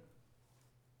in,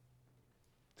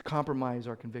 to compromise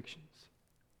our convictions.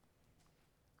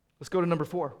 Let's go to number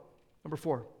 4. Number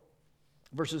 4,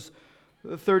 verses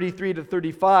 33 to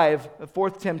 35, the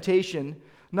fourth temptation.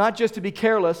 Not just to be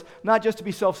careless, not just to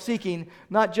be self-seeking,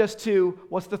 not just to,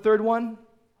 what's the third one?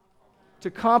 To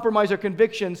compromise our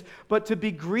convictions, but to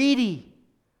be greedy.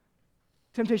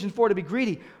 Temptation 4, to be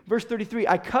greedy. Verse 33,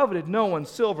 I coveted no one's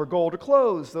silver, gold, or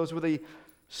clothes. Those were the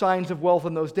signs of wealth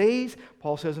in those days.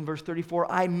 Paul says in verse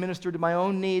 34, I ministered to my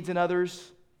own needs and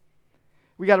others.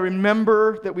 We got to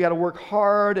remember that we got to work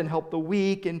hard and help the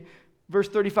weak. And verse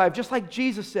 35, just like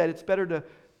Jesus said, it's better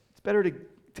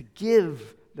to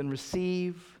give than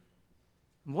receive.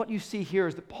 And what you see here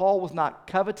is that Paul was not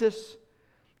covetous.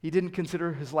 He didn't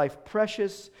consider his life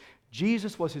precious.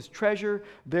 Jesus was his treasure.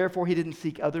 Therefore, he didn't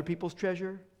seek other people's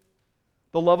treasure.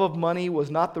 The love of money was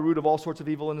not the root of all sorts of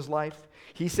evil in his life.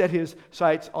 He set his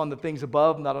sights on the things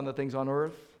above, not on the things on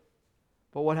earth.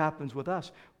 But what happens with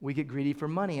us? We get greedy for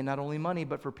money, and not only money,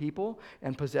 but for people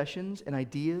and possessions and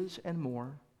ideas and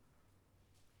more.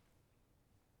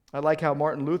 I like how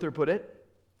Martin Luther put it.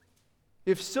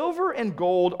 If silver and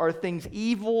gold are things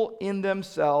evil in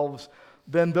themselves,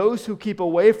 then those who keep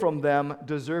away from them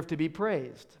deserve to be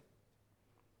praised.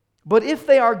 But if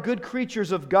they are good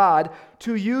creatures of God,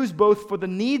 to use both for the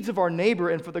needs of our neighbor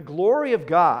and for the glory of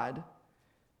God,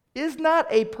 is not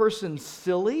a person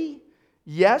silly,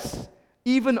 yes,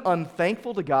 even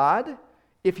unthankful to God,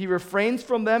 if he refrains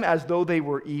from them as though they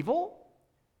were evil?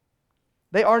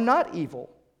 They are not evil,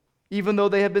 even though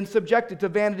they have been subjected to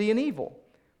vanity and evil.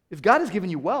 If God has given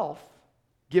you wealth,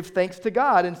 give thanks to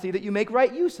God and see that you make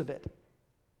right use of it.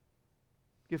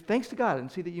 Give thanks to God and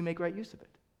see that you make right use of it.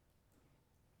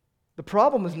 The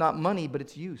problem is not money, but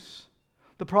its use.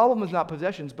 The problem is not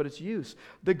possessions, but its use.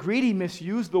 The greedy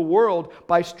misuse the world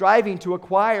by striving to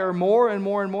acquire more and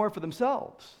more and more for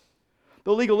themselves.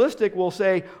 The legalistic will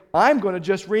say, I'm going to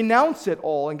just renounce it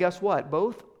all. And guess what?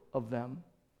 Both of them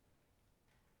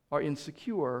are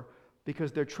insecure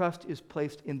because their trust is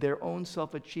placed in their own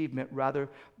self-achievement rather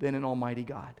than in Almighty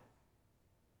God.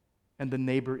 And the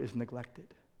neighbor is neglected.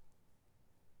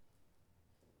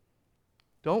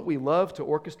 Don't we love to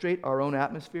orchestrate our own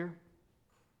atmosphere?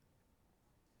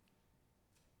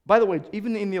 By the way,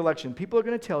 even in the election, people are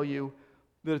going to tell you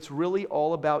that it's really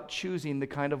all about choosing the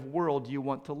kind of world you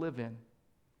want to live in. Do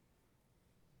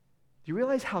you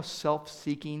realize how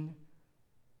self-seeking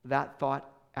that thought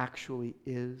actually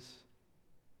is?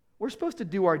 We're supposed to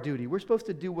do our duty. We're supposed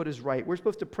to do what is right. We're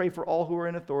supposed to pray for all who are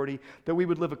in authority, that we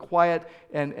would live a quiet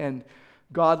and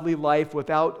godly life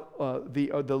without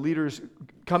the leaders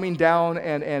coming down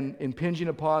and impinging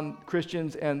upon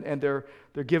Christians and their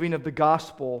giving of the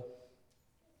gospel.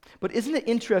 But isn't it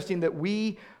interesting that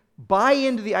we buy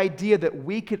into the idea that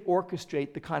we could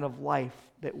orchestrate the kind of life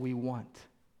that we want?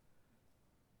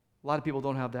 A lot of people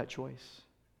don't have that choice.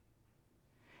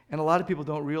 And a lot of people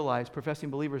don't realize, professing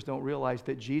believers don't realize,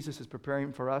 that Jesus is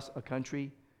preparing for us a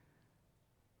country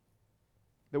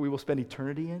that we will spend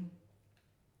eternity in,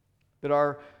 that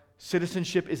our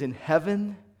citizenship is in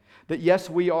heaven, that yes,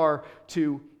 we are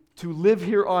to live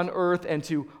here on earth and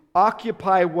to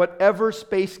occupy whatever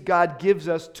space God gives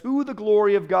us to the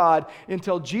glory of God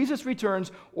until Jesus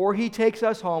returns or He takes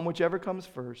us home, whichever comes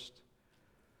first.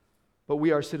 But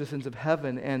we are citizens of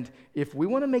heaven, and if we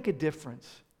want to make a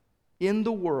difference in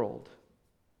the world,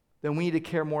 then we need to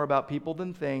care more about people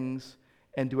than things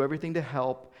and do everything to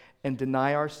help and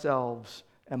deny ourselves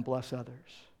and bless others.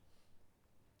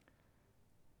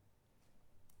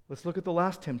 Let's look at the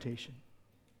last temptation.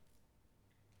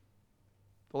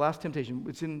 The last temptation.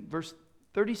 It's in verse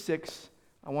 36.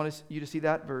 I want you to see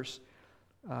that verse.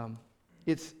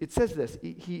 It says this.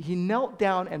 He knelt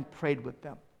down and prayed with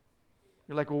them.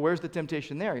 You're like, well, where's the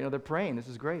temptation there? They're praying. This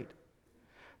is great.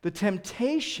 The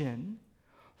temptation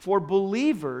for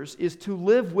believers is to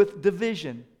live with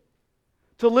division.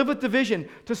 To live with division,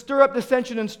 to stir up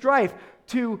dissension and strife,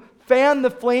 to fan the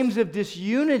flames of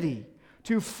disunity,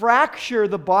 to fracture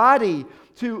the body,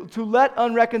 to let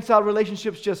unreconciled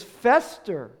relationships just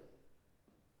fester.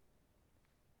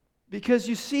 Because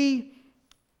you see,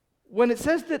 when it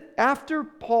says that after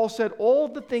Paul said all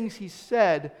the things he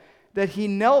said, that he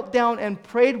knelt down and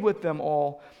prayed with them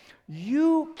all,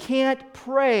 you can't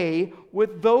pray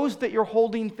with those that you're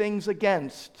holding things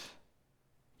against.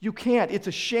 You can't. It's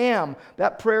a sham.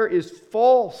 That prayer is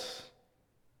false.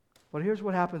 But here's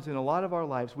what happens in a lot of our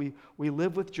lives. We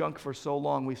live with junk for so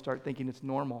long, we start thinking it's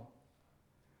normal.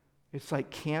 It's like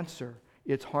cancer.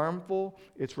 It's harmful,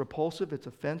 it's repulsive, it's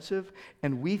offensive,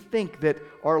 and we think that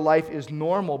our life is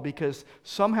normal because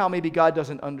somehow maybe God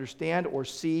doesn't understand or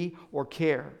see or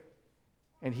care.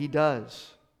 And He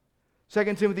does.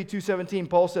 2 Timothy 2:17,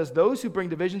 Paul says, those who bring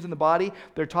divisions in the body,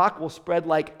 their talk will spread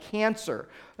like cancer.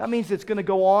 That means it's going to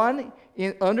go on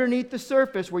underneath the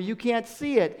surface where you can't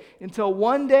see it until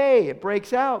one day it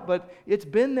breaks out, but it's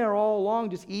been there all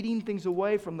along, just eating things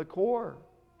away from the core.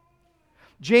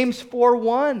 James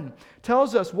 4:1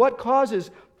 tells us what causes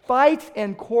fights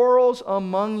and quarrels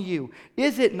among you.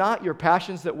 Is it not your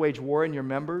passions that wage war in your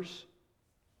members?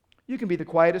 You can be the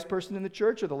quietest person in the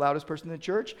church or the loudest person in the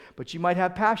church, but you might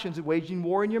have passions of waging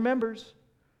war in your members.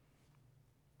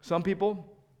 Some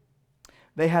people,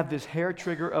 they have this hair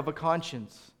trigger of a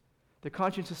conscience. Their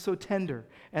conscience is so tender,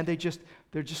 and they're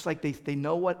just like they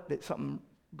know that something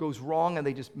goes wrong, and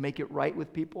they just make it right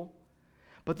with people.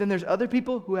 But then there's other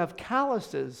people who have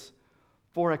calluses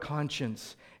for a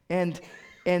conscience, and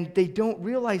they don't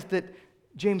realize that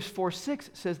James 4:6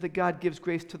 says that God gives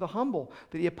grace to the humble,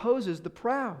 that He opposes the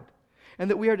proud, and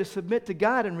that we are to submit to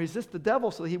God and resist the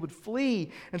devil so that he would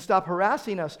flee and stop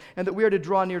harassing us, and that we are to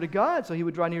draw near to God so He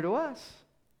would draw near to us.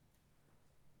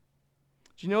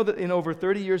 Do you know that in over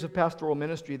 30 years of pastoral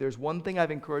ministry, there's one thing I've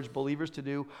encouraged believers to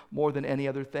do more than any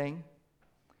other thing?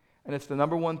 And it's the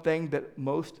number one thing that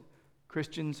most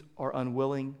Christians are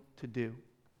unwilling to do.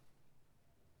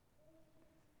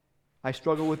 I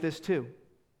struggle with this too.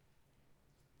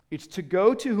 It's to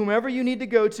go to whomever you need to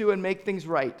go to and make things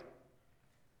right.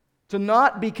 To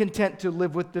not be content to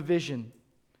live with division.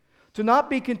 To not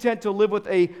be content to live with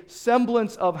a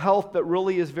semblance of health that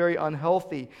really is very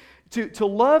unhealthy. To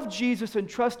love Jesus and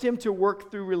trust Him to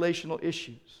work through relational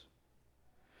issues.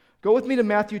 Go with me to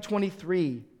Matthew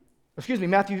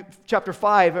chapter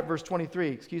 5 at verse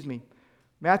 23.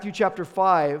 Matthew chapter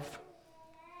 5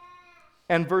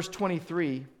 and verse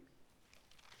 23.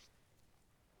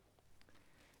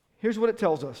 Here's what it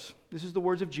tells us. This is the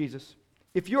words of Jesus.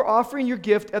 If you're offering your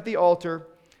gift at the altar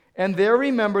and there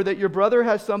remember that your brother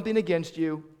has something against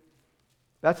you,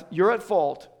 you're at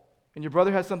fault, and your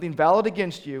brother has something valid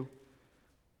against you,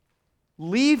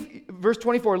 verse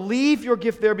 24, leave your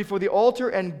gift there before the altar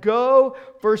and go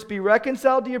first be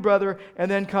reconciled to your brother and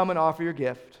then come and offer your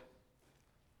gift.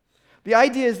 The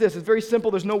idea is this. It's very simple.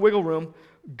 There's no wiggle room.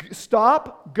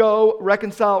 Stop, go,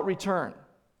 reconcile, return.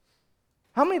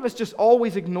 How many of us just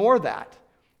always ignore that?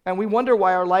 And we wonder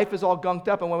why our life is all gunked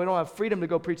up and why we don't have freedom to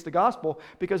go preach the gospel,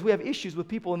 because we have issues with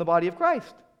people in the body of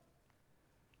Christ.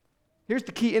 Here's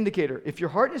the key indicator. If your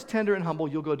heart is tender and humble,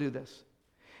 you'll go do this.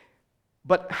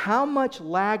 But how much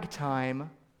lag time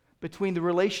between the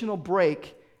relational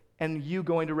break and you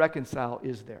going to reconcile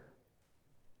is there?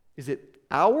 Is it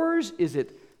hours? Is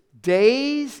it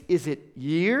days? Is it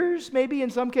years, maybe in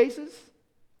some cases?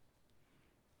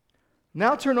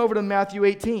 Now turn over to Matthew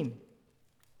 18.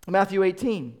 Matthew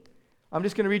 18. I'm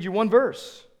just going to read you one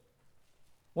verse.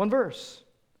 One verse.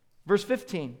 Verse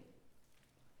 15.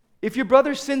 If your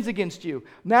brother sins against you,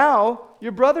 now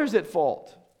your brother's at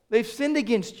fault. They've sinned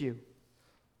against you.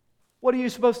 What are you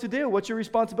supposed to do? What's your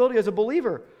responsibility as a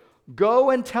believer?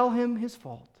 Go and tell him his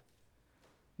fault.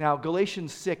 Now,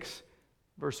 Galatians 6,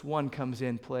 verse 1 comes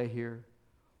in play here,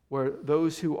 where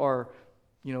those who are,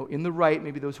 in the right,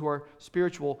 maybe those who are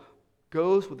spiritual,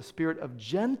 goes with a spirit of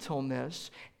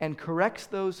gentleness and corrects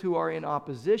those who are in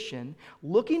opposition,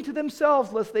 looking to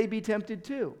themselves lest they be tempted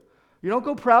too. You don't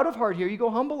go proud of heart here, you go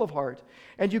humble of heart.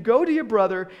 And you go to your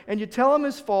brother and you tell him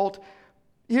his fault.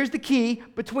 here's the key,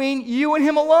 between you and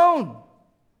him alone.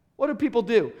 What do people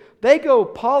do? They go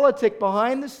politic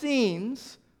behind the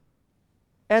scenes,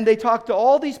 and they talk to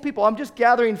all these people. I'm just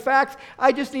gathering facts.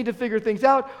 I just need to figure things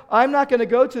out. I'm not going to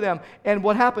go to them. And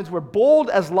what happens? We're bold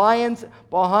as lions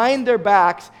behind their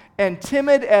backs and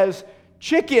timid as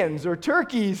chickens or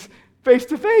turkeys face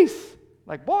to face.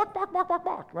 Like, bark, bark, bark, bark,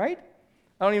 bark, right?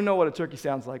 I don't even know what a turkey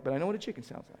sounds like, but I know what a chicken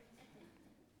sounds like.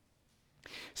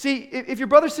 See, if your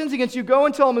brother sins against you, go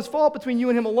and tell him his fault between you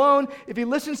and him alone. If he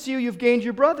listens to you, you've gained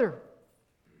your brother.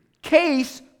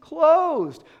 Case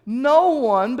closed. No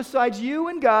one besides you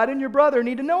and God and your brother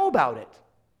need to know about it.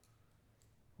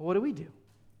 Well, what do we do?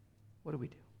 What do we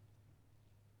do?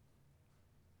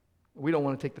 We don't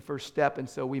want to take the first step, and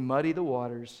so we muddy the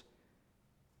waters,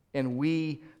 and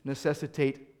we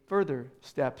necessitate further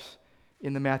steps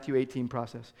in the Matthew 18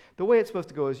 process. The way it's supposed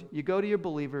to go is you go to your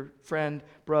believer, friend,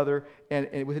 brother,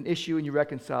 and with an issue and you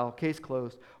reconcile, case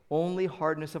closed. Only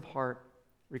hardness of heart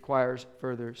requires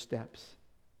further steps.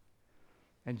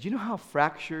 And do you know how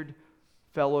fractured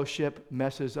fellowship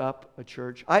messes up a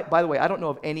church? By the way, I don't know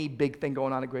of any big thing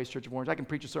going on at Grace Church of Orange. I can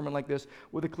preach a sermon like this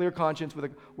with a clear conscience,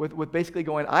 with basically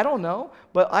going, I don't know,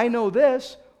 but I know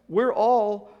this. We're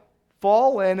all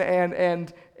fallen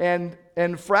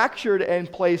and fractured in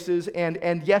places,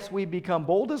 and yes, we become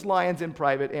bold as lions in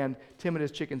private and timid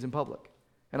as chickens in public.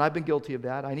 And I've been guilty of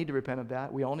that. I need to repent of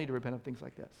that. We all need to repent of things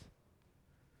like this.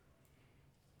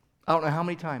 I don't know how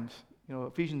many times,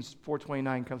 Ephesians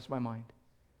 4:29 comes to my mind.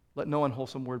 Let no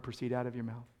unwholesome word proceed out of your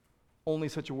mouth. Only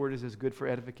such a word as is good for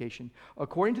edification,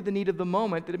 according to the need of the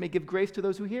moment, that it may give grace to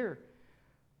those who hear.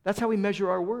 That's how we measure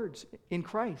our words in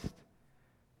Christ.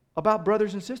 About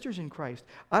brothers and sisters in Christ.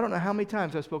 I don't know how many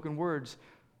times I've spoken words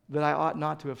that I ought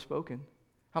not to have spoken.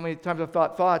 How many times I've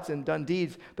thought thoughts and done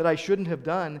deeds that I shouldn't have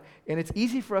done. And it's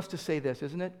easy for us to say this,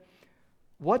 isn't it?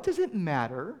 What does it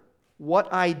matter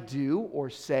what I do or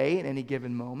say in any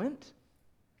given moment?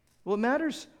 Well, it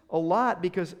matters a lot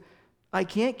because I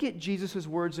can't get Jesus'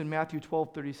 words in Matthew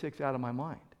 12:36 out of my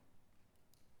mind.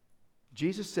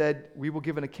 Jesus said, we will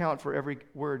give an account for every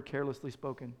word carelessly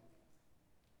spoken.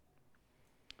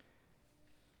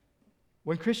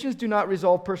 When Christians do not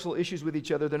resolve personal issues with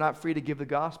each other, they're not free to give the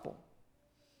gospel.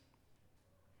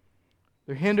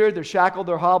 They're hindered, they're shackled,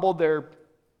 they're hobbled, they're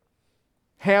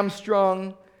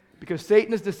hamstrung, because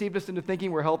Satan has deceived us into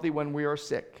thinking we're healthy when we are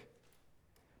sick.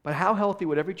 But how healthy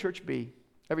would every church be,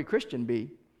 every Christian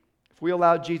be, if we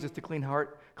allowed Jesus to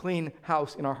clean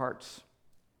house in our hearts?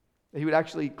 That he would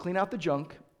actually clean out the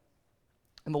junk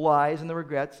and the lies and the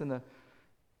regrets and the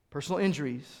personal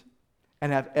injuries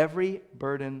and have every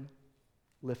burden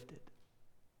lifted.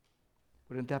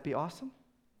 Wouldn't that be awesome?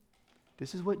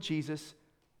 This is what Jesus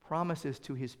promises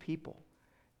to his people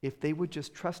if they would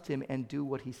just trust him and do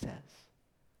what he says.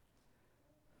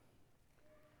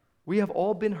 We have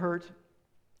all been hurt,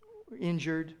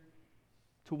 injured,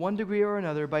 to one degree or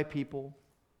another by people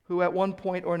who at one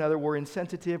point or another were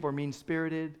insensitive or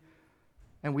mean-spirited,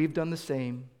 and we've done the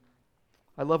same.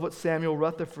 I love what Samuel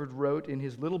Rutherford wrote in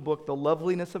his little book, The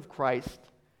Loveliness of Christ.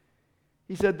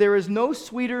 He said, there is no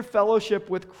sweeter fellowship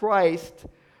with Christ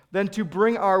than to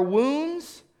bring our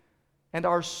wounds and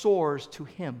our sores to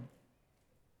him.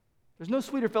 There's no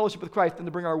sweeter fellowship with Christ than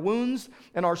to bring our wounds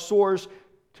and our sores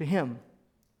to him.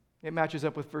 It matches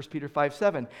up with 1 Peter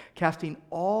 5:7, casting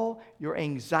all your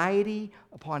anxiety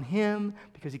upon him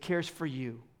because he cares for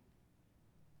you.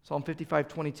 Psalm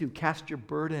 55:22, cast your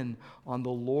burden on the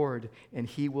Lord and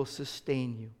he will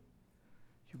sustain you.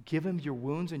 You give him your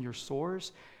wounds and your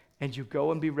sores and you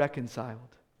go and be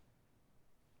reconciled.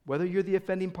 Whether you're the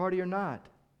offending party or not.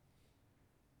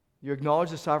 You acknowledge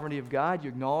the sovereignty of God.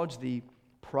 You acknowledge the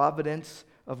providence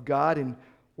of God in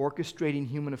orchestrating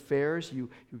human affairs. You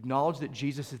acknowledge that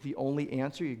Jesus is the only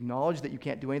answer. You acknowledge that you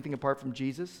can't do anything apart from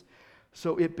Jesus.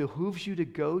 So it behooves you to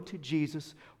go to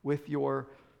Jesus with your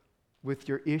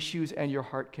issues and your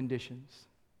heart conditions.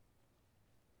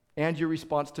 And your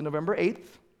response to November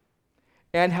 8th.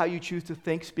 And how you choose to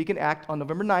think, speak, and act on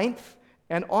November 9th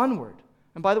and onward.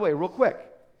 And by the way, real quick,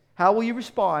 how will you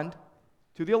respond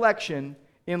to the election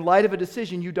in light of a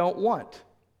decision you don't want?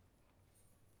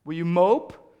 Will you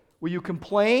mope? Will you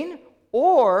complain?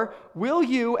 Or will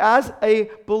you, as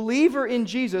a believer in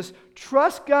Jesus,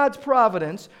 trust God's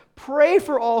providence, pray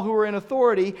for all who are in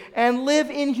authority, and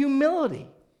live in humility?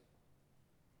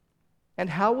 And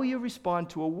how will you respond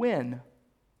to a win?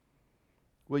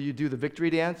 Will you do the victory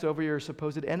dance over your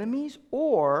supposed enemies?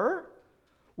 Or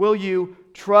will you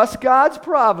trust God's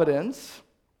providence,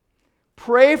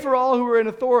 pray for all who are in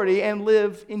authority, and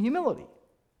live in humility?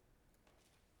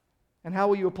 And how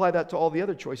will you apply that to all the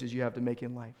other choices you have to make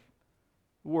in life?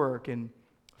 Work and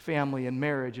family and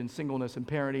marriage and singleness and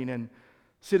parenting and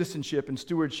citizenship and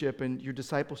stewardship and your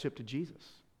discipleship to Jesus.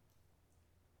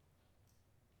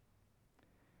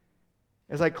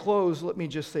 As I close, let me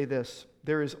just say this.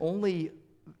 There is only,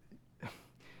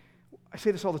 I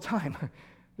say this all the time,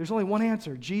 there's only one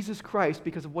answer. Jesus Christ,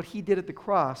 because of what he did at the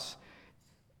cross,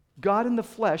 God in the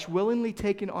flesh, willingly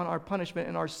taken on our punishment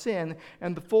and our sin,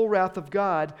 and the full wrath of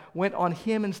God went on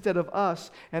him instead of us.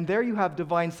 And there you have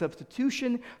divine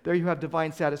substitution. There you have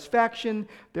divine satisfaction.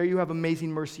 There you have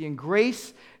amazing mercy and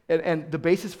grace, and the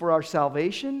basis for our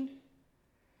salvation.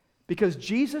 Because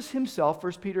Jesus himself,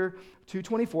 1 Peter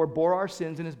 2:24, bore our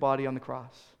sins in his body on the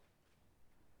cross.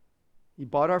 He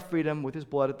bought our freedom with his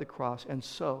blood at the cross, and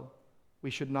so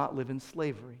we should not live in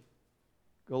slavery.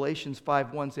 Galatians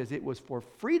 5:1 says, it was for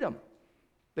freedom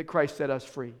that Christ set us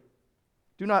free.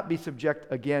 Do not be subject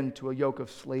again to a yoke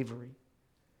of slavery.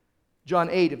 John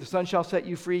 8, if the Son shall set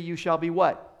you free, you shall be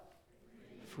what?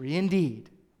 Free indeed.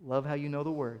 Love how you know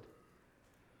the word.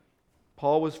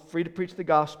 Paul was free to preach the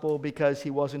gospel because he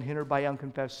wasn't hindered by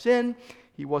unconfessed sin.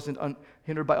 He wasn't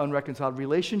hindered by unreconciled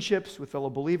relationships with fellow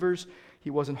believers.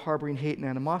 He wasn't harboring hate and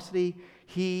animosity.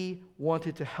 He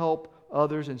wanted to help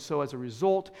others, and so as a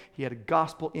result, he had a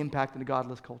gospel impact in a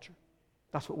godless culture.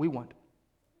 That's what we want.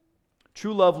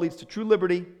 True love leads to true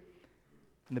liberty,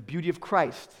 and the beauty of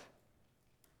Christ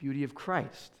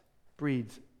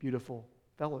breeds beautiful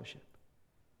fellowship.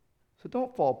 So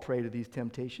don't fall prey to these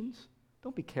temptations.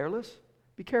 Don't be careless.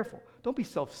 Be careful. Don't be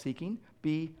self-seeking.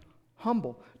 Be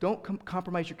humble. Don't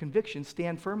compromise your convictions.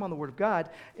 Stand firm on the Word of God,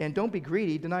 and don't be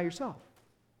greedy. Deny yourself.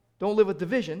 Don't live with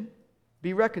division.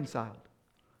 Be reconciled.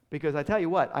 Because I tell you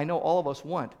what, I know all of us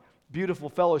want beautiful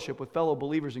fellowship with fellow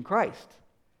believers in Christ.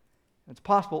 It's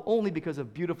possible only because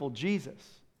of beautiful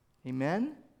Jesus.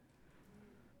 Amen?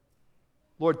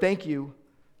 Lord, thank you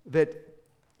that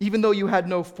even though you had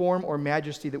no form or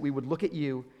majesty, that we would look at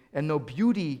you, and no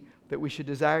beauty that we should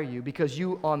desire you, because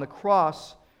you on the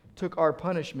cross took our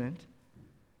punishment.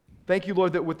 Thank you,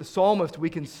 Lord, that with the psalmist we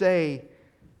can say,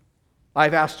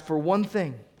 I've asked for one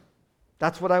thing.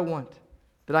 That's what I want.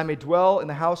 That I may dwell in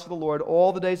the house of the Lord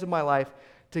all the days of my life,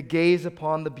 to gaze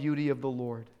upon the beauty of the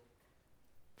Lord.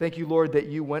 Thank you, Lord, that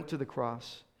you went to the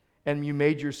cross and you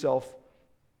made yourself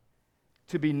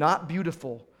to be not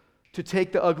beautiful, to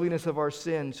take the ugliness of our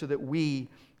sin so that we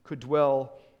could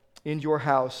dwell in your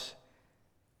house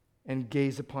and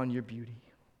gaze upon your beauty.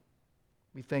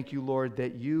 We thank you, Lord,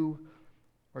 that you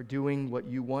are doing what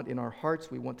you want in our hearts.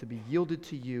 We want to be yielded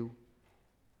to you,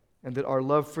 and that our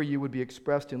love for you would be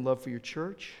expressed in love for your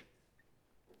church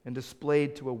and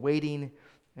displayed to a waiting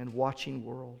and watching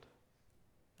world.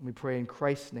 And we pray in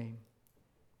Christ's name.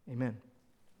 Amen.